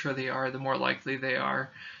premature they are, the more likely they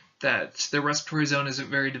are that their respiratory zone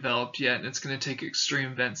isn't very developed yet, and it's going to take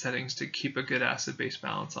extreme vent settings to keep a good acid-base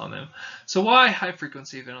balance on them. So why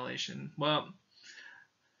high-frequency ventilation? Well,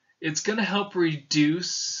 it's going to help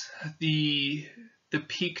reduce the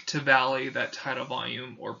peak to valley that tidal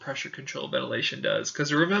volume or pressure control ventilation does.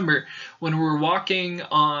 Because remember, when we're walking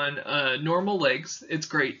on normal legs, it's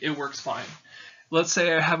great, it works fine. Let's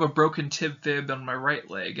say I have a broken tib fib on my right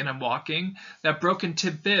leg and I'm walking. That broken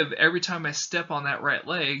tib fib, every time I step on that right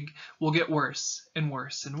leg, will get worse and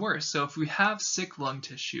worse and worse. So if we have sick lung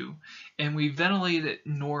tissue and we ventilate it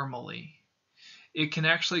normally, it can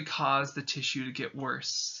actually cause the tissue to get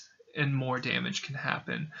worse and more damage can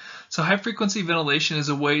happen. So high frequency ventilation is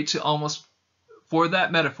a way to almost, for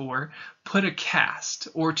that metaphor, put a cast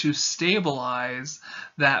or to stabilize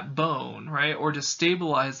that bone, right? Or to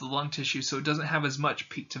stabilize the lung tissue so it doesn't have as much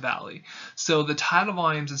peak to valley. So the tidal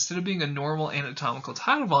volumes, instead of being a normal anatomical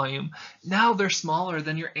tidal volume, now they're smaller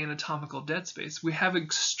than your anatomical dead space. We have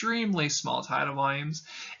extremely small tidal volumes,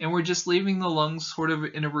 and we're just leaving the lungs sort of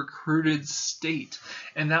in a recruited state.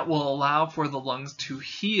 And that will allow for the lungs to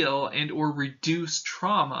heal and or reduce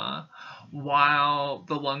trauma while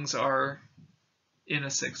the lungs are in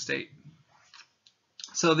a sick state.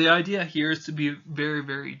 So the idea here is to be very,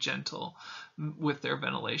 very gentle with their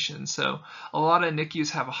ventilation. So a lot of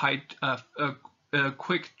NICUs have a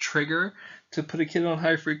quick trigger to put a kid on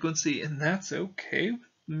high frequency, and that's okay with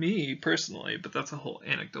me personally, but that's a whole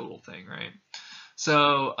anecdotal thing, right?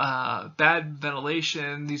 So bad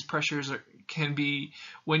ventilation, these pressures can be,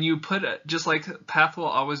 when you put it, just like path will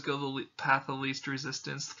always go the path of least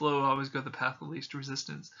resistance, flow will always go the path of least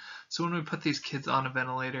resistance. So when we put these kids on a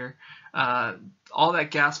ventilator, all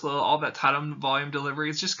that gas flow, all that tidal volume delivery,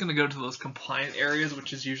 it's just going to go to those compliant areas,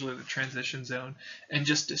 which is usually the transition zone, and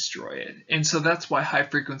just destroy it. And so that's why high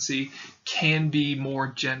frequency can be more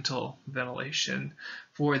gentle ventilation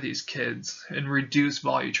for these kids and reduce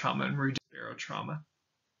volume trauma and reduce barotrauma.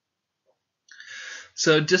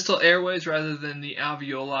 So distal airways rather than the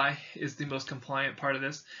alveoli is the most compliant part of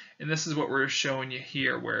this. And this is what we're showing you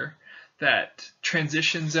here, where that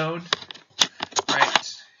transition zone,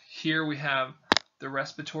 right? Here we have the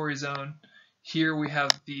respiratory zone. Here we have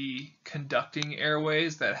the conducting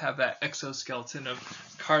airways that have that exoskeleton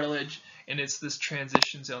of cartilage. And it's this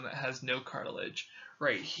transition zone that has no cartilage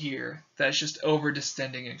right here. That's just over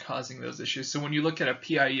distending and causing those issues. So when you look at a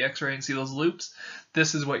PIE x-ray and see those loops,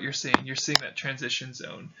 this is what you're seeing. You're seeing that transition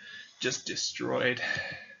zone just destroyed.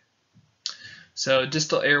 So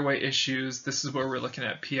distal airway issues, this is where we're looking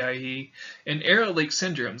at PIE. And air leak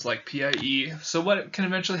syndromes like PIE. So what can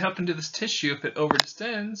eventually happen to this tissue if it over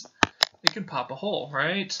distends? It can pop a hole,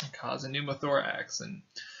 right? And cause a pneumothorax and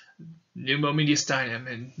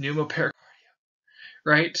pneumomediastinum and pneumopericardium,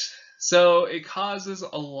 right? So it causes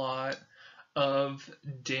a lot of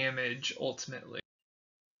damage ultimately.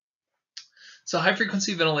 So high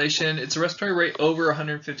frequency ventilation, it's a respiratory rate over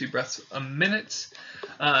 150 breaths a minute.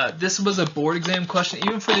 This was a board exam question,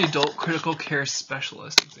 even for the adult critical care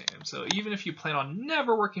specialist exam. So even if you plan on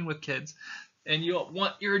never working with kids, and you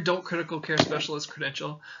want your adult critical care specialist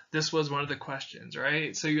credential, this was one of the questions,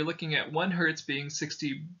 right? So you're looking at 1 hertz being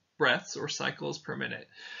 60 breaths or cycles per minute.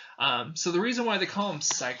 So the reason why they call them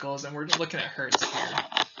cycles, and we're looking at hertz here,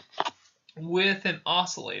 with an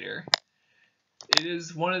oscillator, it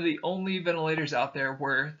is one of the only ventilators out there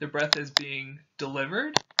where the breath is being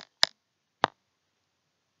delivered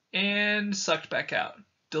and sucked back out.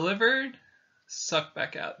 Delivered, sucked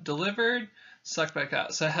back out. Delivered, sucked back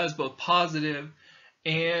out. So it has both positive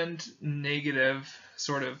and negative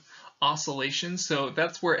sort of oscillations. So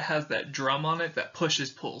that's where it has that drum on it that pushes,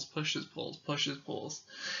 pulls, pushes, pulls, pushes, pulls.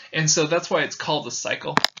 And so that's why it's called a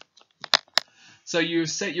cycle. So you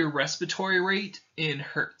set your respiratory rate in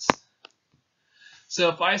hertz. So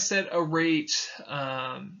if I set a rate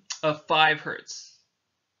of 5 hertz,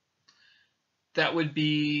 that would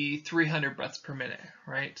be 300 breaths per minute,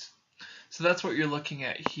 right? So that's what you're looking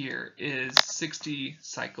at here is 60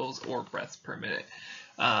 cycles or breaths per minute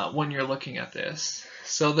when you're looking at this.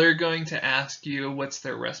 So they're going to ask you what's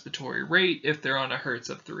their respiratory rate if they're on a hertz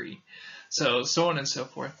of 3. So on and so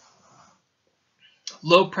forth.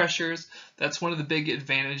 Low pressures, that's one of the big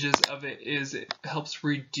advantages of it, is it helps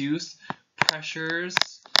reduce pressures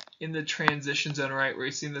in the transition zone, right, where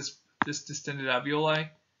you've seen this distended alveoli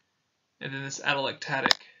and then this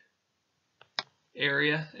atelectatic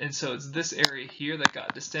area, and so it's this area here that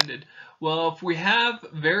got distended. Well, if we have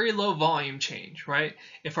very low volume change, right,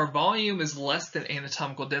 if our volume is less than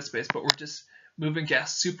anatomical dead space, but we're just moving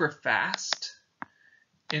gas super fast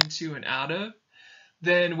into and out of,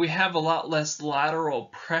 then we have a lot less lateral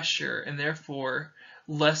pressure and therefore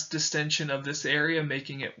less distension of this area,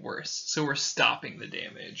 making it worse. So we're stopping the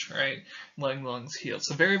damage, right? Letting lungs heal.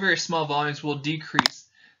 So very, very small volumes will decrease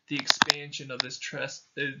the expansion of this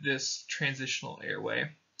transitional airway.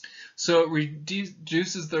 So it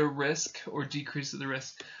reduces the risk or decreases the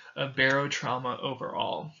risk of barotrauma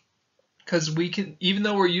overall. Because we can, even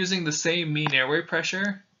though we're using the same mean airway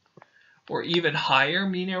pressure or even higher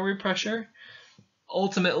mean airway pressure,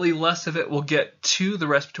 ultimately less of it will get to the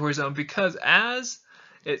respiratory zone because as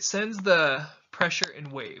it sends the pressure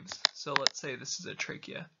in waves. So let's say this is a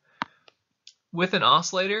trachea. With an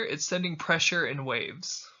oscillator, it's sending pressure in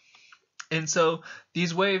waves. And so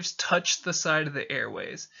these waves touch the side of the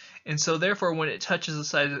airways. And so therefore, when it touches the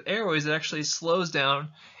side of the airways, it actually slows down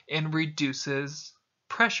and reduces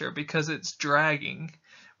pressure because it's dragging,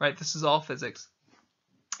 right? This is all physics.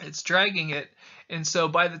 It's dragging it. And so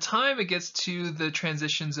by the time it gets to the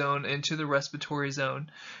transition zone and to the respiratory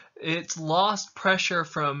zone, it's lost pressure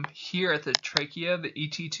from here at the trachea, the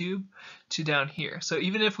ET tube, to down here. So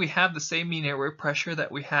even if we have the same mean airway pressure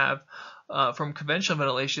that we have from conventional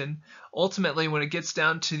ventilation, ultimately when it gets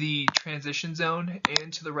down to the transition zone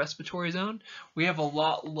and to the respiratory zone, we have a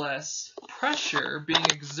lot less pressure being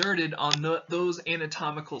exerted on those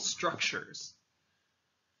anatomical structures.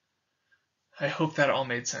 I hope that all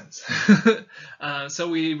made sense. So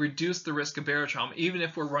we reduce the risk of barotrauma even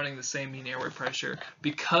if we're running the same mean airway pressure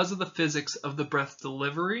because of the physics of the breath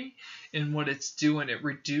delivery and what it's doing. It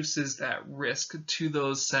reduces that risk to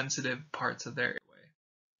those sensitive parts of their airway.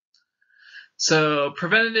 So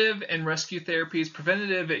preventative and rescue therapies.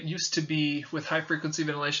 Preventative, it used to be with high frequency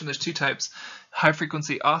ventilation, there's 2 types, high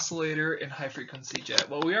frequency oscillator and high frequency jet.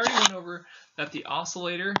 Well, we already went over that the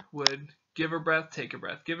oscillator would give a breath, take a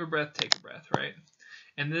breath, give a breath, take a breath, right?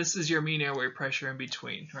 And this is your mean airway pressure in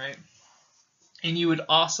between, right? And you would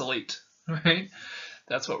oscillate, right?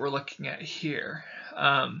 That's what we're looking at here.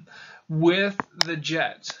 With the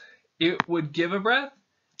jet, it would give a breath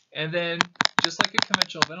and then, just like a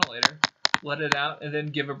conventional ventilator, let it out and then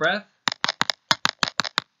give a breath,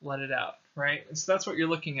 let it out, right? And so that's what you're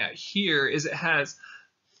looking at here is it has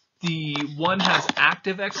the one has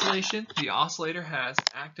active exhalation, the oscillator has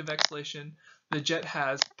active exhalation, the jet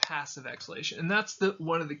has passive exhalation. And that's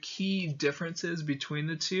one of the key differences between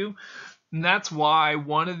the two. And that's why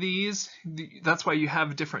one of these, that's why you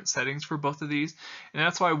have different settings for both of these. And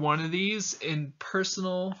that's why one of these, in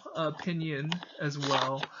personal opinion as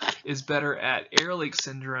well, is better at air leak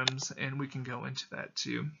syndromes, and we can go into that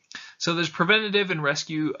too. So there's preventative and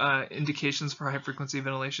rescue indications for high frequency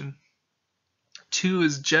ventilation. 2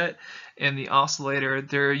 is jet and the oscillator.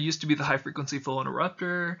 There used to be the high frequency flow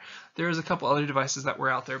interrupter. There's a couple other devices that were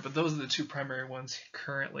out there, but those are the 2 primary ones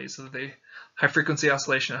currently. So they high frequency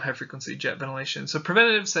oscillation and high frequency jet ventilation. So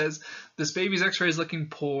preventative says this baby's x-ray is looking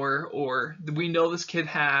poor, or we know this kid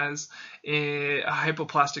has a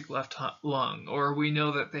hypoplastic left lung, or we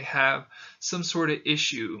know that they have some sort of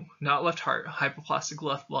issue, not left heart, hypoplastic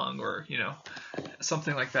left lung, or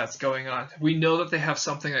something like that's going on. We know that they have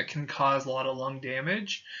something that can cause a lot of lung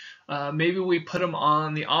damage. maybe we put them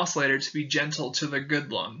on the oscillator to be gentle to the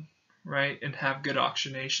good lung, right, and have good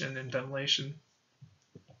oxygenation and ventilation.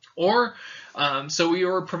 Or, so we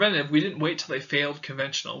were preventive. We didn't wait till they failed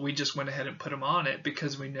conventional. We just went ahead and put them on it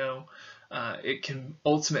because we know it can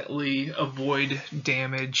ultimately avoid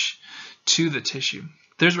damage to the tissue.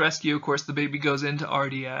 There's rescue, of course. The baby goes into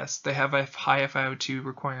RDS. They have a high FiO2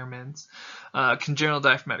 requirements. Congenital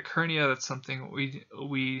diaphragmatic hernia, that's something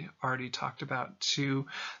we already talked about too.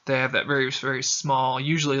 They have that very, very small,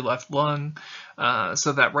 usually left lung,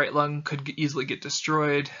 so that right lung could easily get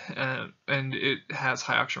destroyed, and it has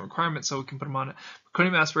high oxygen requirements, so we can put them on it.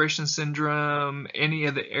 Meconium aspiration syndrome, any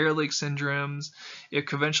of the air leak syndromes, if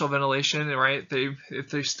conventional ventilation, right,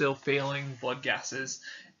 if they're still failing blood gases,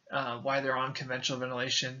 why they're on conventional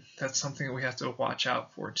ventilation, that's something that we have to watch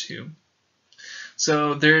out for too.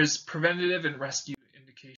 So there's preventative and rescue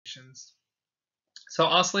indications. So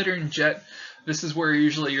oscillator and jet, this is where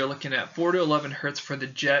usually you're looking at 4 to 11 hertz for the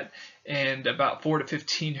jet and about 4 to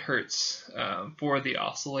 15 hertz for the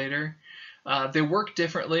oscillator. They work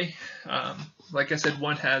differently. Like I said,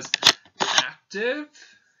 one has active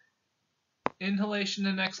inhalation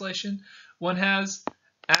and exhalation. One has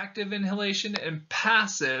active inhalation and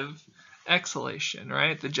passive exhalation,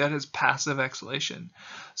 right? The jet has passive exhalation.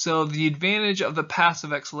 So the advantage of the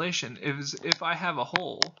passive exhalation is if I have a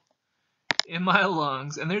hole in my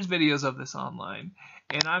lungs, and there's videos of this online,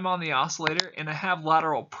 and I'm on the oscillator and I have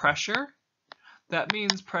lateral pressure, that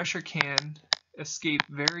means pressure can escape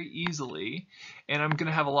very easily, and I'm going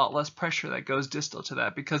to have a lot less pressure that goes distal to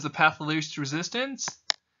that because the path of least resistance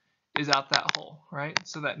is out that hole, right?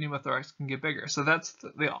 So that pneumothorax can get bigger. So that's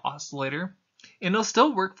the oscillator. And it'll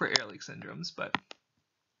still work for air leak syndromes, but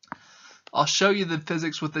I'll show you the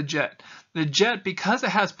physics with the jet. The jet, because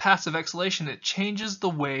it has passive exhalation, it changes the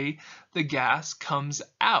way the gas comes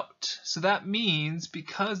out. So that means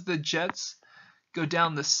because the jets go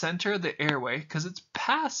down the center of the airway, because it's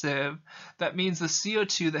passive, that means the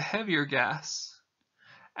CO2, the heavier gas,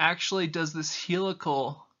 actually does this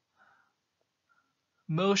helical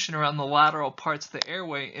motion around the lateral parts of the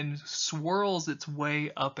airway and swirls its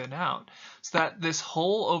way up and out. So that this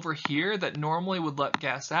hole over here that normally would let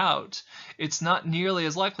gas out, it's not nearly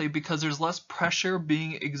as likely because there's less pressure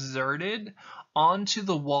being exerted onto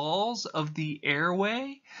the walls of the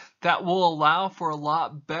airway that will allow for a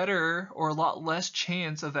lot better or a lot less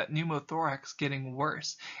chance of that pneumothorax getting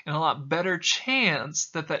worse and a lot better chance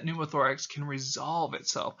that that pneumothorax can resolve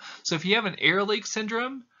itself. So if you have an air leak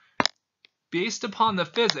syndrome, based upon the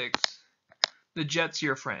physics, the jet's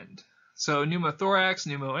your friend. So pneumothorax,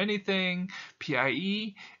 pneumo anything,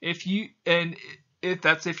 PIE, if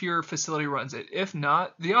your facility runs it. If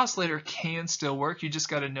not, the oscillator can still work. You just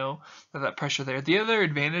got to know that pressure there. The other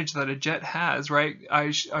advantage that a jet has, right,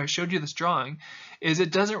 I showed you this drawing, is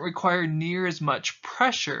it doesn't require near as much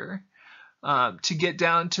pressure to get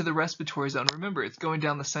down to the respiratory zone. Remember, it's going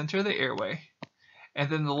down the center of the airway. And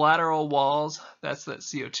then the lateral walls, that's that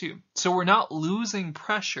CO2. So we're not losing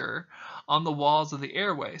pressure on the walls of the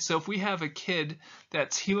airway. So if we have a kid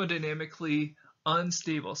that's hemodynamically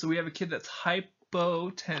unstable, so we have a kid that's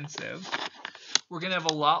hypotensive, we're going to have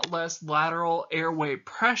a lot less lateral airway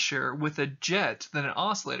pressure with a jet than an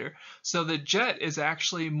oscillator. So the jet is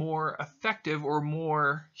actually more effective or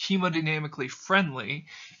more hemodynamically friendly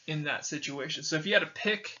in that situation. So if you had to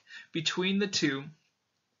pick between the two,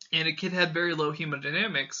 and a kid had very low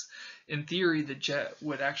hemodynamics, in theory, the jet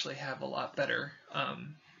would actually have a lot better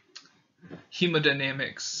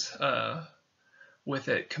hemodynamics with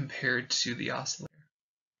it compared to the oscillator.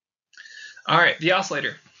 All right, the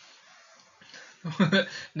oscillator.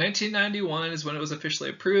 1991 is when it was officially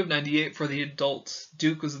approved. 98 for the adults.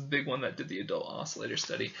 Duke was the big one that did the adult oscillator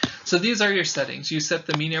study. So these are your settings. You set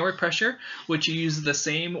the mean airway pressure, which you use the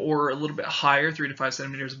same or a little bit higher, 3 to 5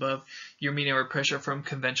 centimeters above your mean airway pressure from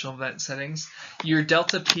conventional vent settings. Your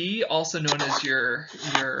delta P, also known as your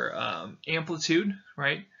amplitude,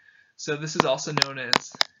 right? So this is also known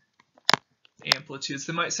as amplitudes.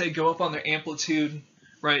 They might say go up on their amplitude,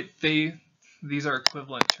 right? These are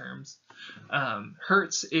equivalent terms.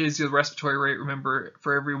 Hertz is your respiratory rate. Remember,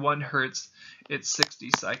 for every 1 hertz, it's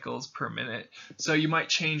 60 cycles per minute. So you might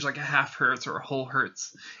change like a half hertz or a whole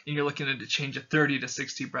hertz, and you're looking at a change of 30 to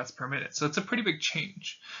 60 breaths per minute. So it's a pretty big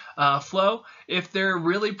change. Flow, if they're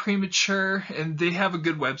really premature and they have a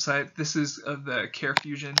good website, this is the Care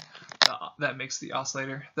Fusion that makes the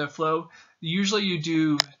oscillator. The flow, usually you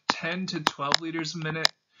do 10 to 12 liters a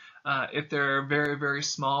minute. If they're a very, very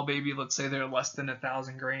small baby, let's say they're less than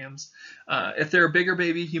 1,000 grams. If they're a bigger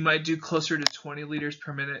baby, you might do closer to 20 liters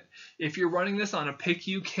per minute. If you're running this on a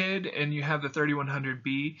PICU kid and you have the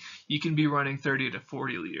 3100B, you can be running 30 to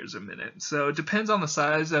 40 liters a minute. So it depends on the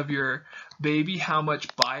size of your baby, how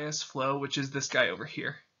much bias flow, which is this guy over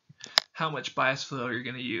here, how much bias flow you're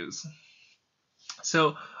going to use.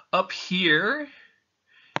 So up here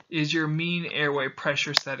is your mean airway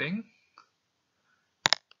pressure setting.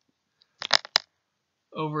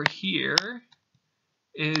 Over here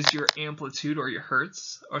is your amplitude or your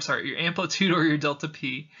hertz, or sorry, your amplitude or your delta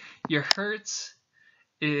P. Your hertz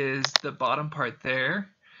is the bottom part there.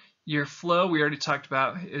 Your flow, we already talked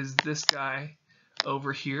about, is this guy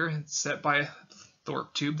over here. It's set by a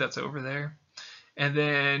Thorpe tube that's over there. And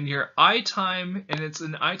then your I time, and it's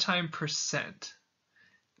an I time percent,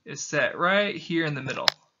 is set right here in the middle.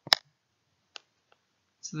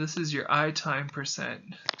 So this is your I time percent.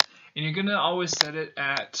 And you're going to always set it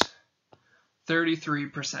at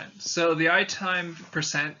 33%. So the I time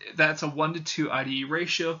percent, that's a 1:2 IDE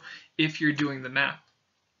ratio if you're doing the math.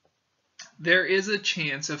 There is a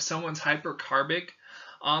chance if someone's hypercarbic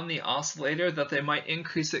on the oscillator that they might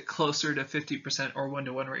increase it closer to 50% or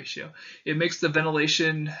 1:1 ratio. It makes the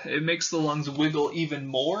ventilation, it makes the lungs wiggle even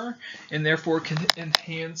more and therefore can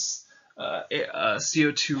enhance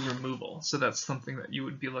CO2 removal. So that's something that you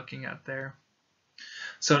would be looking at there.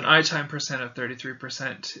 So an I time percent of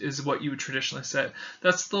 33% is what you would traditionally set.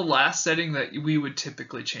 That's the last setting that we would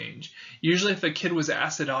typically change. Usually if a kid was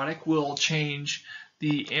acidotic, we'll change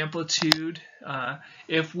the amplitude.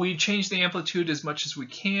 If we change the amplitude as much as we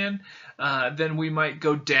can, then we might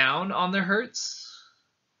go down on the hertz.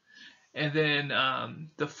 And then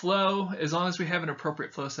the flow, as long as we have an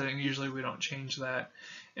appropriate flow setting, usually we don't change that.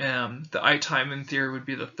 The I time in theory would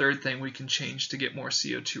be the third thing we can change to get more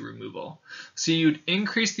CO2 removal. So you'd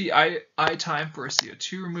increase the I time for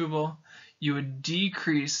CO2 removal. You would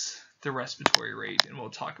decrease the respiratory rate, and we'll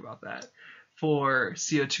talk about that, for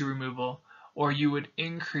CO2 removal, or you would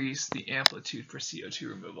increase the amplitude for CO2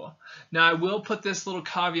 removal. Now I will put this little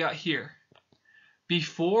caveat here.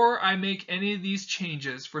 Before I make any of these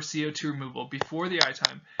changes for CO2 removal, before the I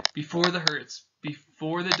time, before the hertz,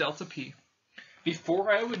 before the delta P, before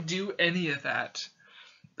I would do any of that,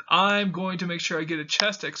 I'm going to make sure I get a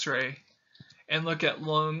chest x-ray and look at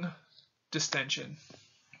lung distension.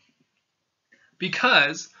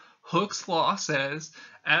 Because Hooke's law says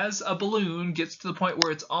as a balloon gets to the point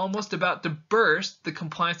where it's almost about to burst, the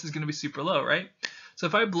compliance is going to be super low, right? So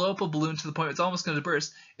if I blow up a balloon to the point it's almost going to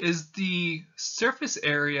burst, is the surface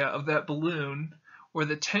area of that balloon, or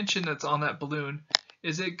the tension that's on that balloon,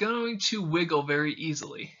 is it going to wiggle very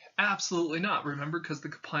easily? Absolutely not, remember, because the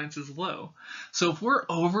compliance is low. So if we're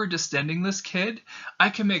over distending this kid, I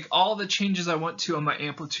can make all the changes I want to on my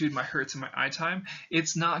amplitude, my hertz, and my I time.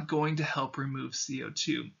 It's not going to help remove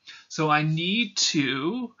CO2. So I need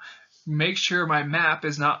to make sure my map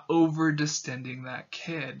is not over distending that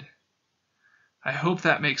kid. I hope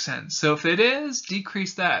that makes sense. So if it is,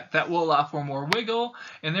 decrease that. That will allow for more wiggle,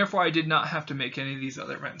 and therefore I did not have to make any of these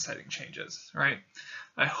other vent setting changes, right?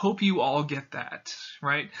 I hope you all get that,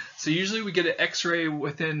 right? So usually we get an x-ray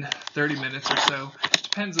within 30 minutes or so. It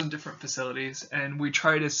depends on different facilities, and we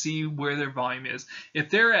try to see where their volume is. If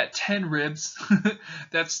they're at 10 ribs,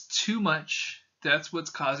 that's too much. That's what's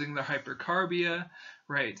causing their hypercarbia,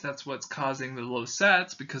 right? That's what's causing the low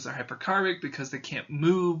sats, because they're hypercarbic, because they can't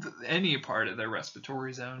move any part of their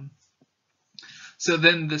respiratory zone. So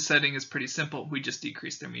then the setting is pretty simple. We just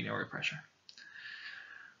decrease their mean airway pressure.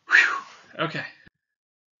 Whew. Okay.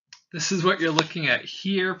 This is what you're looking at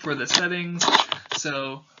here for the settings.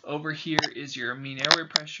 So over here is your mean airway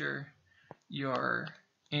pressure, your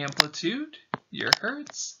amplitude, your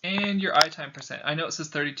hertz, and your I time percent. I know it says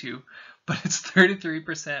 32, but it's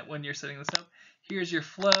 33% when you're setting this up. Here's your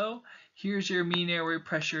flow, here's your mean airway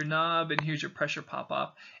pressure knob, and here's your pressure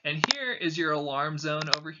pop-off. And here is your alarm zone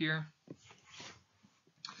over here.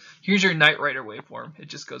 Here's your night rider waveform. It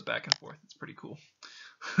just goes back and forth. It's pretty cool.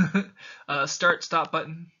 Start, stop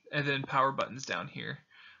button, and then power buttons down here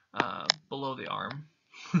below the arm.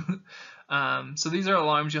 So these are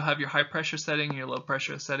alarms. You'll have your high pressure setting and your low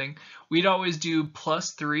pressure setting. We'd always do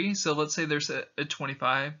 +3. So let's say there's a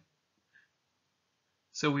 25.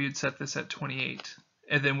 So we would set this at 28.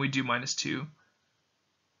 And then we do -2.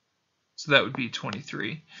 So that would be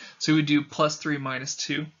 23. So we do +3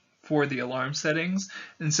 -2 for the alarm settings.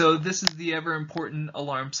 And so this is the ever important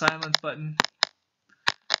alarm silence button.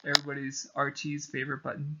 Everybody's RT's favorite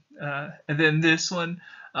button. And then this one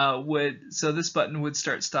this button would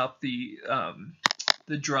stop the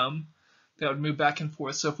drum. that would move back and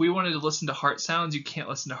forth. So if we wanted to listen to heart sounds, you can't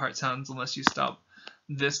listen to heart sounds unless you stop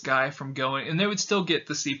this guy from going, and they would still get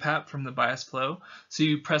the CPAP from the bias flow. So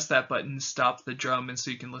you press that button to stop the drum, and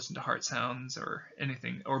so you can listen to heart sounds or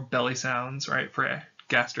anything, or belly sounds, right, for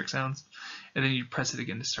gastric sounds, and then you press it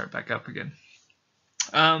again to start back up again.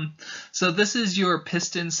 So this is your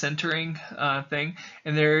piston centering thing,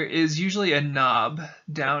 and there is usually a knob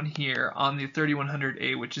down here on the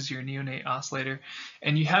 3100A, which is your neonate oscillator,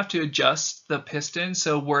 and you have to adjust the piston.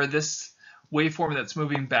 So where this waveform that's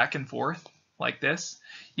moving back and forth like this,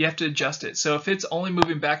 you have to adjust it. So if it's only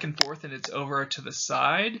moving back and forth and it's over to the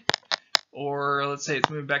side, or let's say it's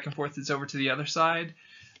moving back and forth, it's over to the other side,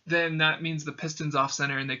 then that means the piston's off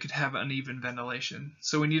center and they could have uneven ventilation.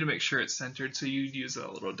 So we need to make sure it's centered, so you'd use a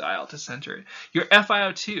little dial to center it. Your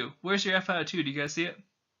FiO2, where's your FiO2? Do you guys see it?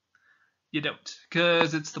 You don't,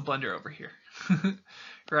 because it's the blender over here,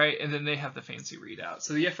 right? And then they have the fancy readout.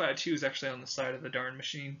 So the FiO2 is actually on the side of the darn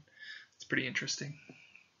machine. It's pretty interesting.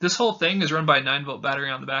 This whole thing is run by a 9-volt battery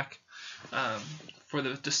on the back for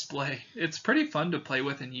the display. It's pretty fun to play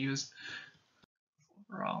with and use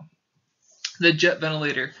overall. The jet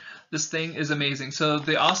ventilator. This thing is amazing. So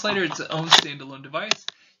the oscillator is its own standalone device.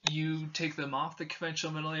 You take them off the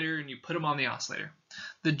conventional ventilator and you put them on the oscillator.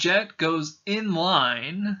 The jet goes in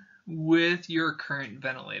line with your current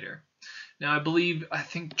ventilator. Now I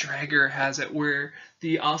think Drager has it where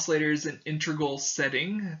the oscillator is an integral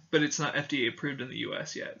setting, but it's not FDA approved in the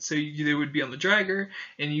US yet. So they would be on the Drager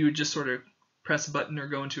and you would just sort of press a button or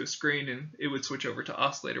go into a screen and it would switch over to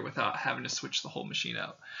oscillator without having to switch the whole machine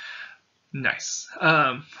out. Nice.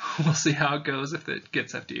 We'll see how it goes if it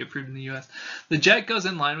gets FDA approved in the US. The jet goes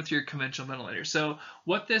in line with your conventional ventilator. So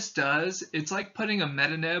what this does, it's like putting a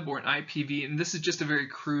metaneb or an IPV, and this is just a very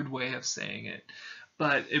crude way of saying it,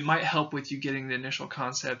 but it might help with you getting the initial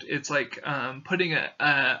concept. It's like putting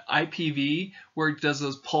a IPV where it does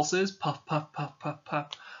those pulses, puff, puff, puff, puff,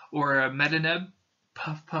 puff, or a metaneb,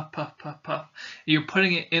 puff, puff, puff, puff, puff. You're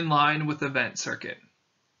putting it in line with the vent circuit.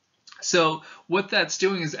 So what that's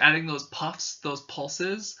doing is adding those puffs, those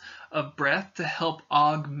pulses of breath to help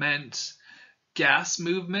augment gas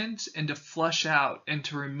movement and to flush out and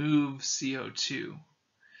to remove CO2,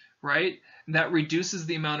 right? And that reduces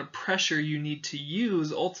the amount of pressure you need to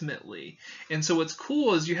use ultimately. And so what's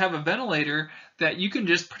cool is you have a ventilator that you can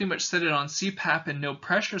just pretty much set it on CPAP and no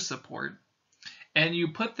pressure support. And you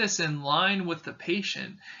put this in line with the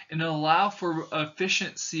patient and allow for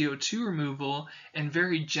efficient CO2 removal and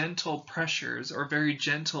very gentle pressures or very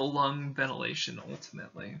gentle lung ventilation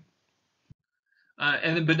ultimately.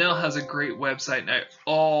 And then Benel has a great website, and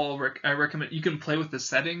I recommend you can play with the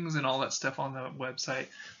settings and all that stuff on the website.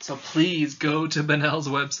 So please go to Benel's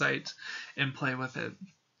website and play with it.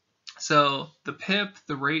 So the PIP,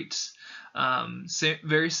 the rate,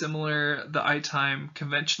 very similar, the I-time,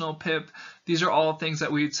 conventional PIP. These are all things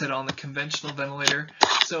that we'd set on the conventional ventilator.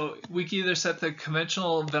 So we can either set the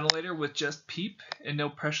conventional ventilator with just PEEP and no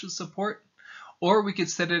pressure support, or we could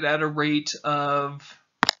set it at a rate of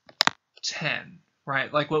 10,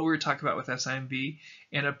 right? Like what we were talking about with SIMV,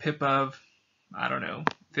 and a PIP of, I don't know,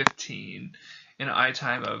 15, and an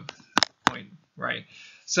I-time of 0, right?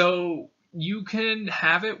 So you can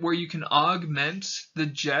have it where you can augment the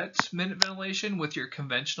jet minute ventilation with your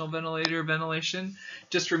conventional ventilator ventilation.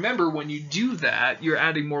 Just remember, when you do that, you're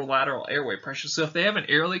adding more lateral airway pressure. So if they have an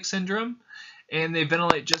air leak syndrome and they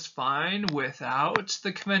ventilate just fine without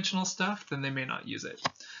the conventional stuff, then they may not use it.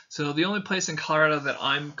 So the only place in Colorado that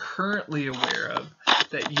I'm currently aware of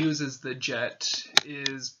that uses the jet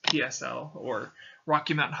is PSL, or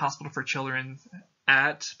Rocky Mountain Hospital for Children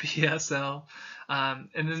at PSL. And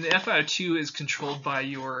then the FiO2 is controlled by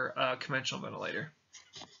your conventional ventilator.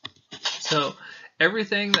 So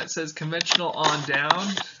everything that says conventional on down,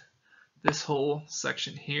 this whole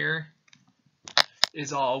section here,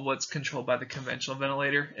 is all what's controlled by the conventional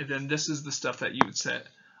ventilator. And then this is the stuff that you would set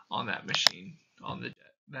on that machine, on the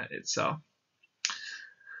jet itself.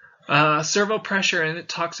 Servo pressure, and it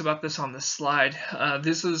talks about this on the slide.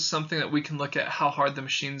 This is something that we can look at how hard the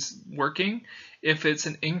machine's working. If it's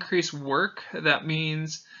an increased work, that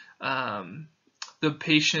means the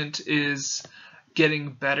patient is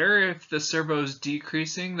getting better. If the servo is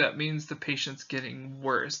decreasing, that means the patient's getting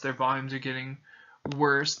worse. Their volumes are getting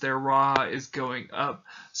worse, their raw is going up,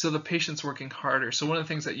 so the patient's working harder. So one of the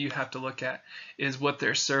things that you have to look at is what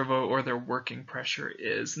their servo or their working pressure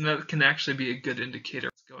is, and that can actually be a good indicator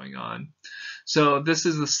of what's going on. So this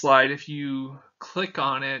is the slide. If you click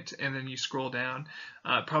on it and then you scroll down,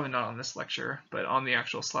 probably not on this lecture, but on the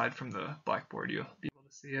actual slide from the Blackboard, you'll be able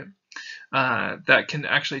to see it. That can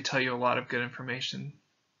actually tell you a lot of good information.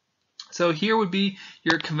 So here would be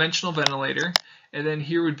your conventional ventilator, and then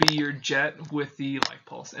here would be your jet with the life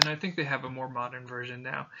pulse. And I think they have a more modern version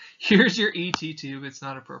now. Here's your ET tube. It's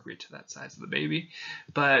not appropriate to that size of the baby,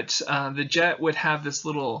 but the jet would have this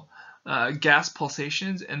little gas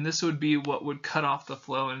pulsations, and this would be what would cut off the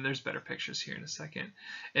flow. And there's better pictures here in a second.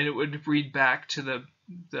 And it would read back to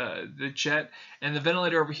the jet, and the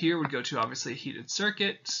ventilator over here would go to obviously a heated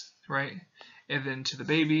circuit, right? And then to the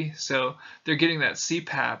baby. So they're getting that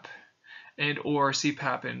CPAP and or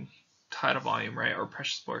CPAP and tidal volume, right, or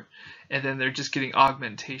pressure support, and then they're just getting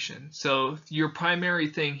augmentation. So your primary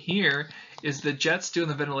thing here is the jet's doing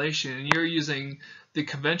the ventilation, and you're using the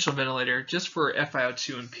conventional ventilator just for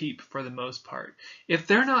FiO2 and PEEP for the most part. If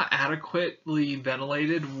they're not adequately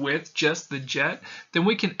ventilated with just the jet, then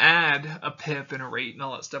we can add a PIP and a rate and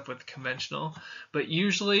all that stuff with conventional. But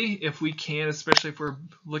usually, if we can, especially if we're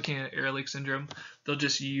looking at air leak syndrome, they'll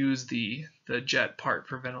just use the jet part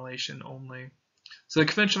for ventilation only. So the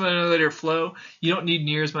conventional ventilator flow, you don't need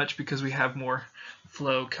near as much because we have more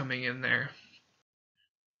flow coming in there.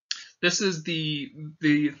 This is the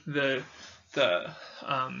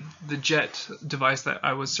jet device that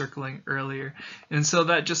I was circling earlier, and so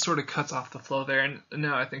that just sort of cuts off the flow there. And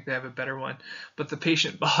now I think they have a better one, but the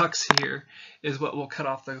patient box here is what will cut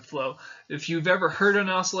off the flow. If you've ever heard an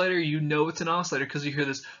oscillator, you know it's an oscillator because you hear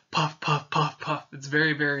this puff, puff, puff, puff. It's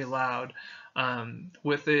very, very loud.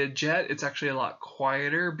 With the jet, it's actually a lot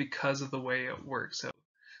quieter because of the way it works. So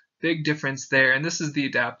big difference there. And this is the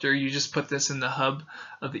adapter. You just put this in the hub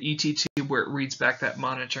of the ET tube where it reads back that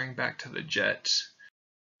monitoring back to the jet.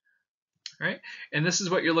 Right? And this is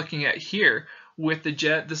what you're looking at here with the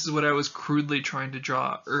jet. This is what I was crudely trying to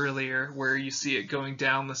draw earlier, where you see it going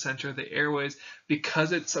down the center of the airways.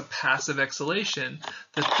 Because it's a passive exhalation,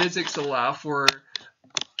 the physics allow for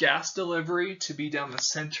gas delivery to be down the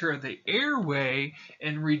center of the airway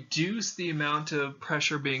and reduce the amount of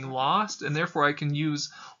pressure being lost, and therefore I can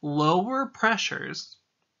use lower pressures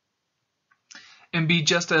and be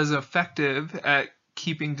just as effective at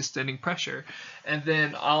keeping distending pressure, and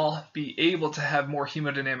then I'll be able to have more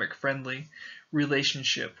hemodynamic friendly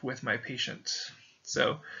relationship with my patient.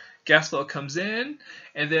 So gas flow comes in,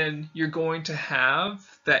 and then you're going to have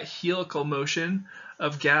that helical motion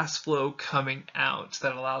of gas flow coming out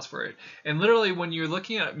that allows for it. And literally when you're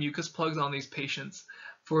looking at mucus plugs on these patients,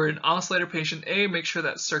 for an oscillator patient, make sure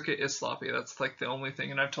that circuit is sloppy. That's like the only thing,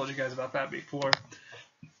 and I've told you guys about that before.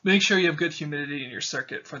 Make sure you have good humidity in your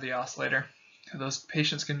circuit for the oscillator. Those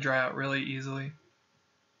patients can dry out really easily.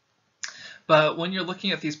 But when you're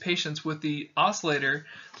looking at these patients with the oscillator,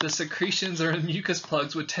 the secretions or mucus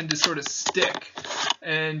plugs would tend to sort of stick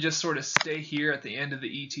and just sort of stay here at the end of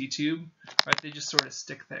the ET tube, right? They just sort of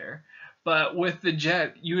stick there. But with the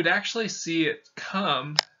jet, you would actually see it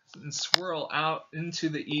come and swirl out into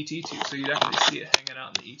the ET tube. So you'd actually see it hanging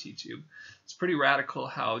out in the ET tube. It's pretty radical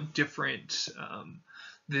how different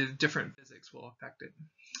the different physics will affect it.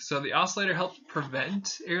 So the oscillator helps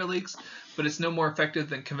prevent air leaks, but it's no more effective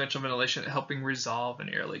than conventional ventilation at helping resolve an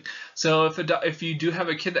air leak. So if you do have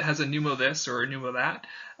a kid that has a pneumo this or a pneumo that,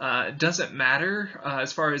 it doesn't matter.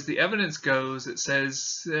 As far as the evidence goes, it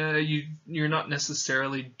says you're not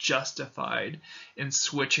necessarily justified in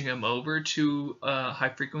switching them over to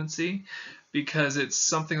high frequency, because it's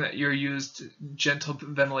something that you're used gentle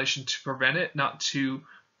ventilation to prevent it, not to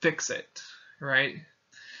fix it, right?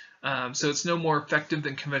 So it's no more effective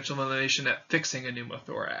than conventional ventilation at fixing a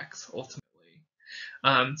pneumothorax, ultimately.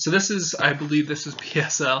 So this is, I believe this is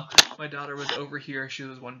PSL. My daughter was over here. She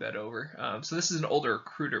was one bed over. So this is an older,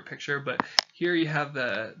 cruder picture, but here you have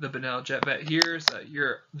the Benel jet vet. Here's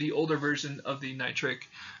the older version of the nitric.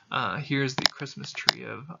 Here's the Christmas tree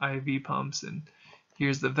of IV pumps, and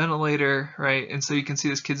here's the ventilator, right? And so you can see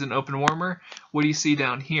this kid's an open warmer. What do you see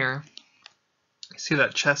down here? You see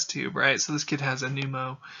that chest tube, right? So this kid has a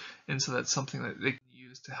pneumo, and so that's something that they can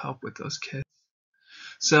use to help with those kids.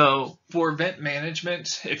 So for vent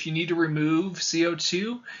management, if you need to remove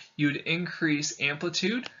CO2, you would increase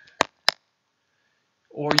amplitude,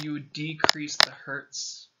 or you would decrease the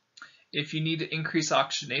hertz. If you need to increase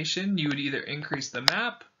oxygenation, you would either increase the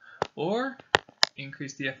MAP or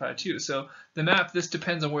increase the FiO2. So the MAP, this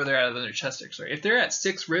depends on where they're at on their chest x-ray. If they're at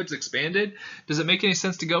 6 ribs expanded, does it make any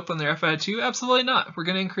sense to go up on their FiO2? Absolutely not. We're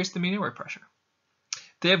going to increase the mean airway pressure.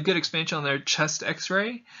 If they have good expansion on their chest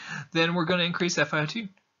x-ray, then we're going to increase FiO2.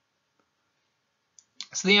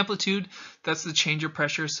 So the amplitude, that's the change of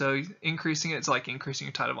pressure. So increasing it's like increasing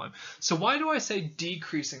your tidal volume. So why do I say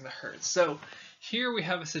decreasing the hertz? So here we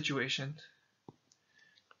have a situation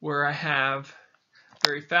where I have a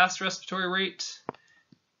very fast respiratory rate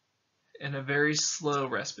and a very slow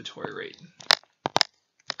respiratory rate.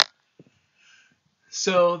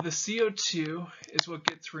 So the CO2 is what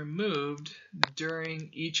gets removed during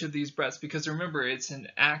each of these breaths, because remember, it's an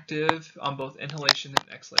active on both inhalation and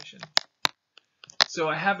exhalation. So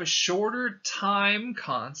I have a shorter time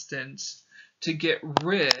constant to get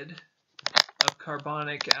rid of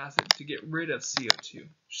carbonic acid, to get rid of CO2.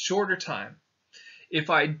 Shorter time. If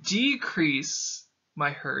I decrease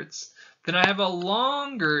my hertz, then I have a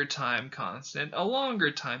longer time constant, a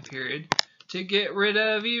longer time period to get rid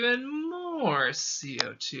of even more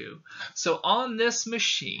CO2. So on this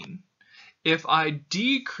machine, if I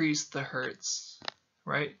decrease the hertz,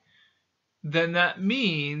 right, then that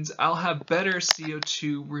means I'll have better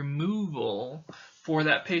CO2 removal for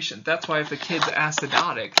that patient. That's why if the kid's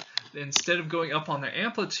acidotic, instead of going up on their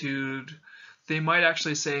amplitude, they might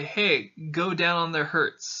actually say, hey, go down on their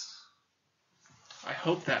hertz. I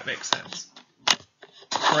hope that makes sense.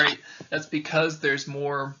 Right? That's because there's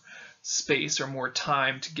more space or more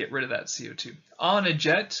time to get rid of that CO2. On a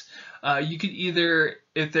jet, you could either,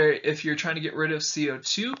 if you're trying to get rid of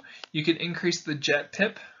CO2, you can increase the jet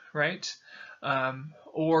PIP, right?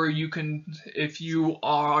 Or you can, if you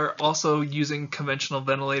are also using conventional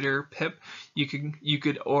ventilator PIP, you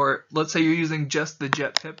could, or let's say you're using just the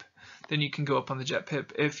jet PIP, then you can go up on the jet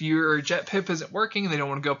PIP. If your jet PIP isn't working and they don't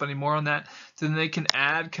want to go up anymore on that, then they can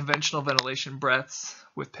add conventional ventilation breaths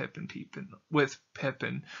with PIP and PEEP and with PIP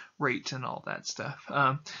and rate and all that stuff.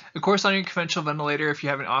 Of course, on your conventional ventilator, if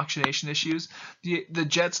you're having oxygenation issues, the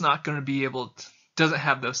jet's not going to be able to, doesn't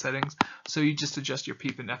have those settings, so you just adjust your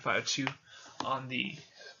PEEP and FiO2 on the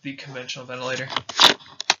conventional ventilator.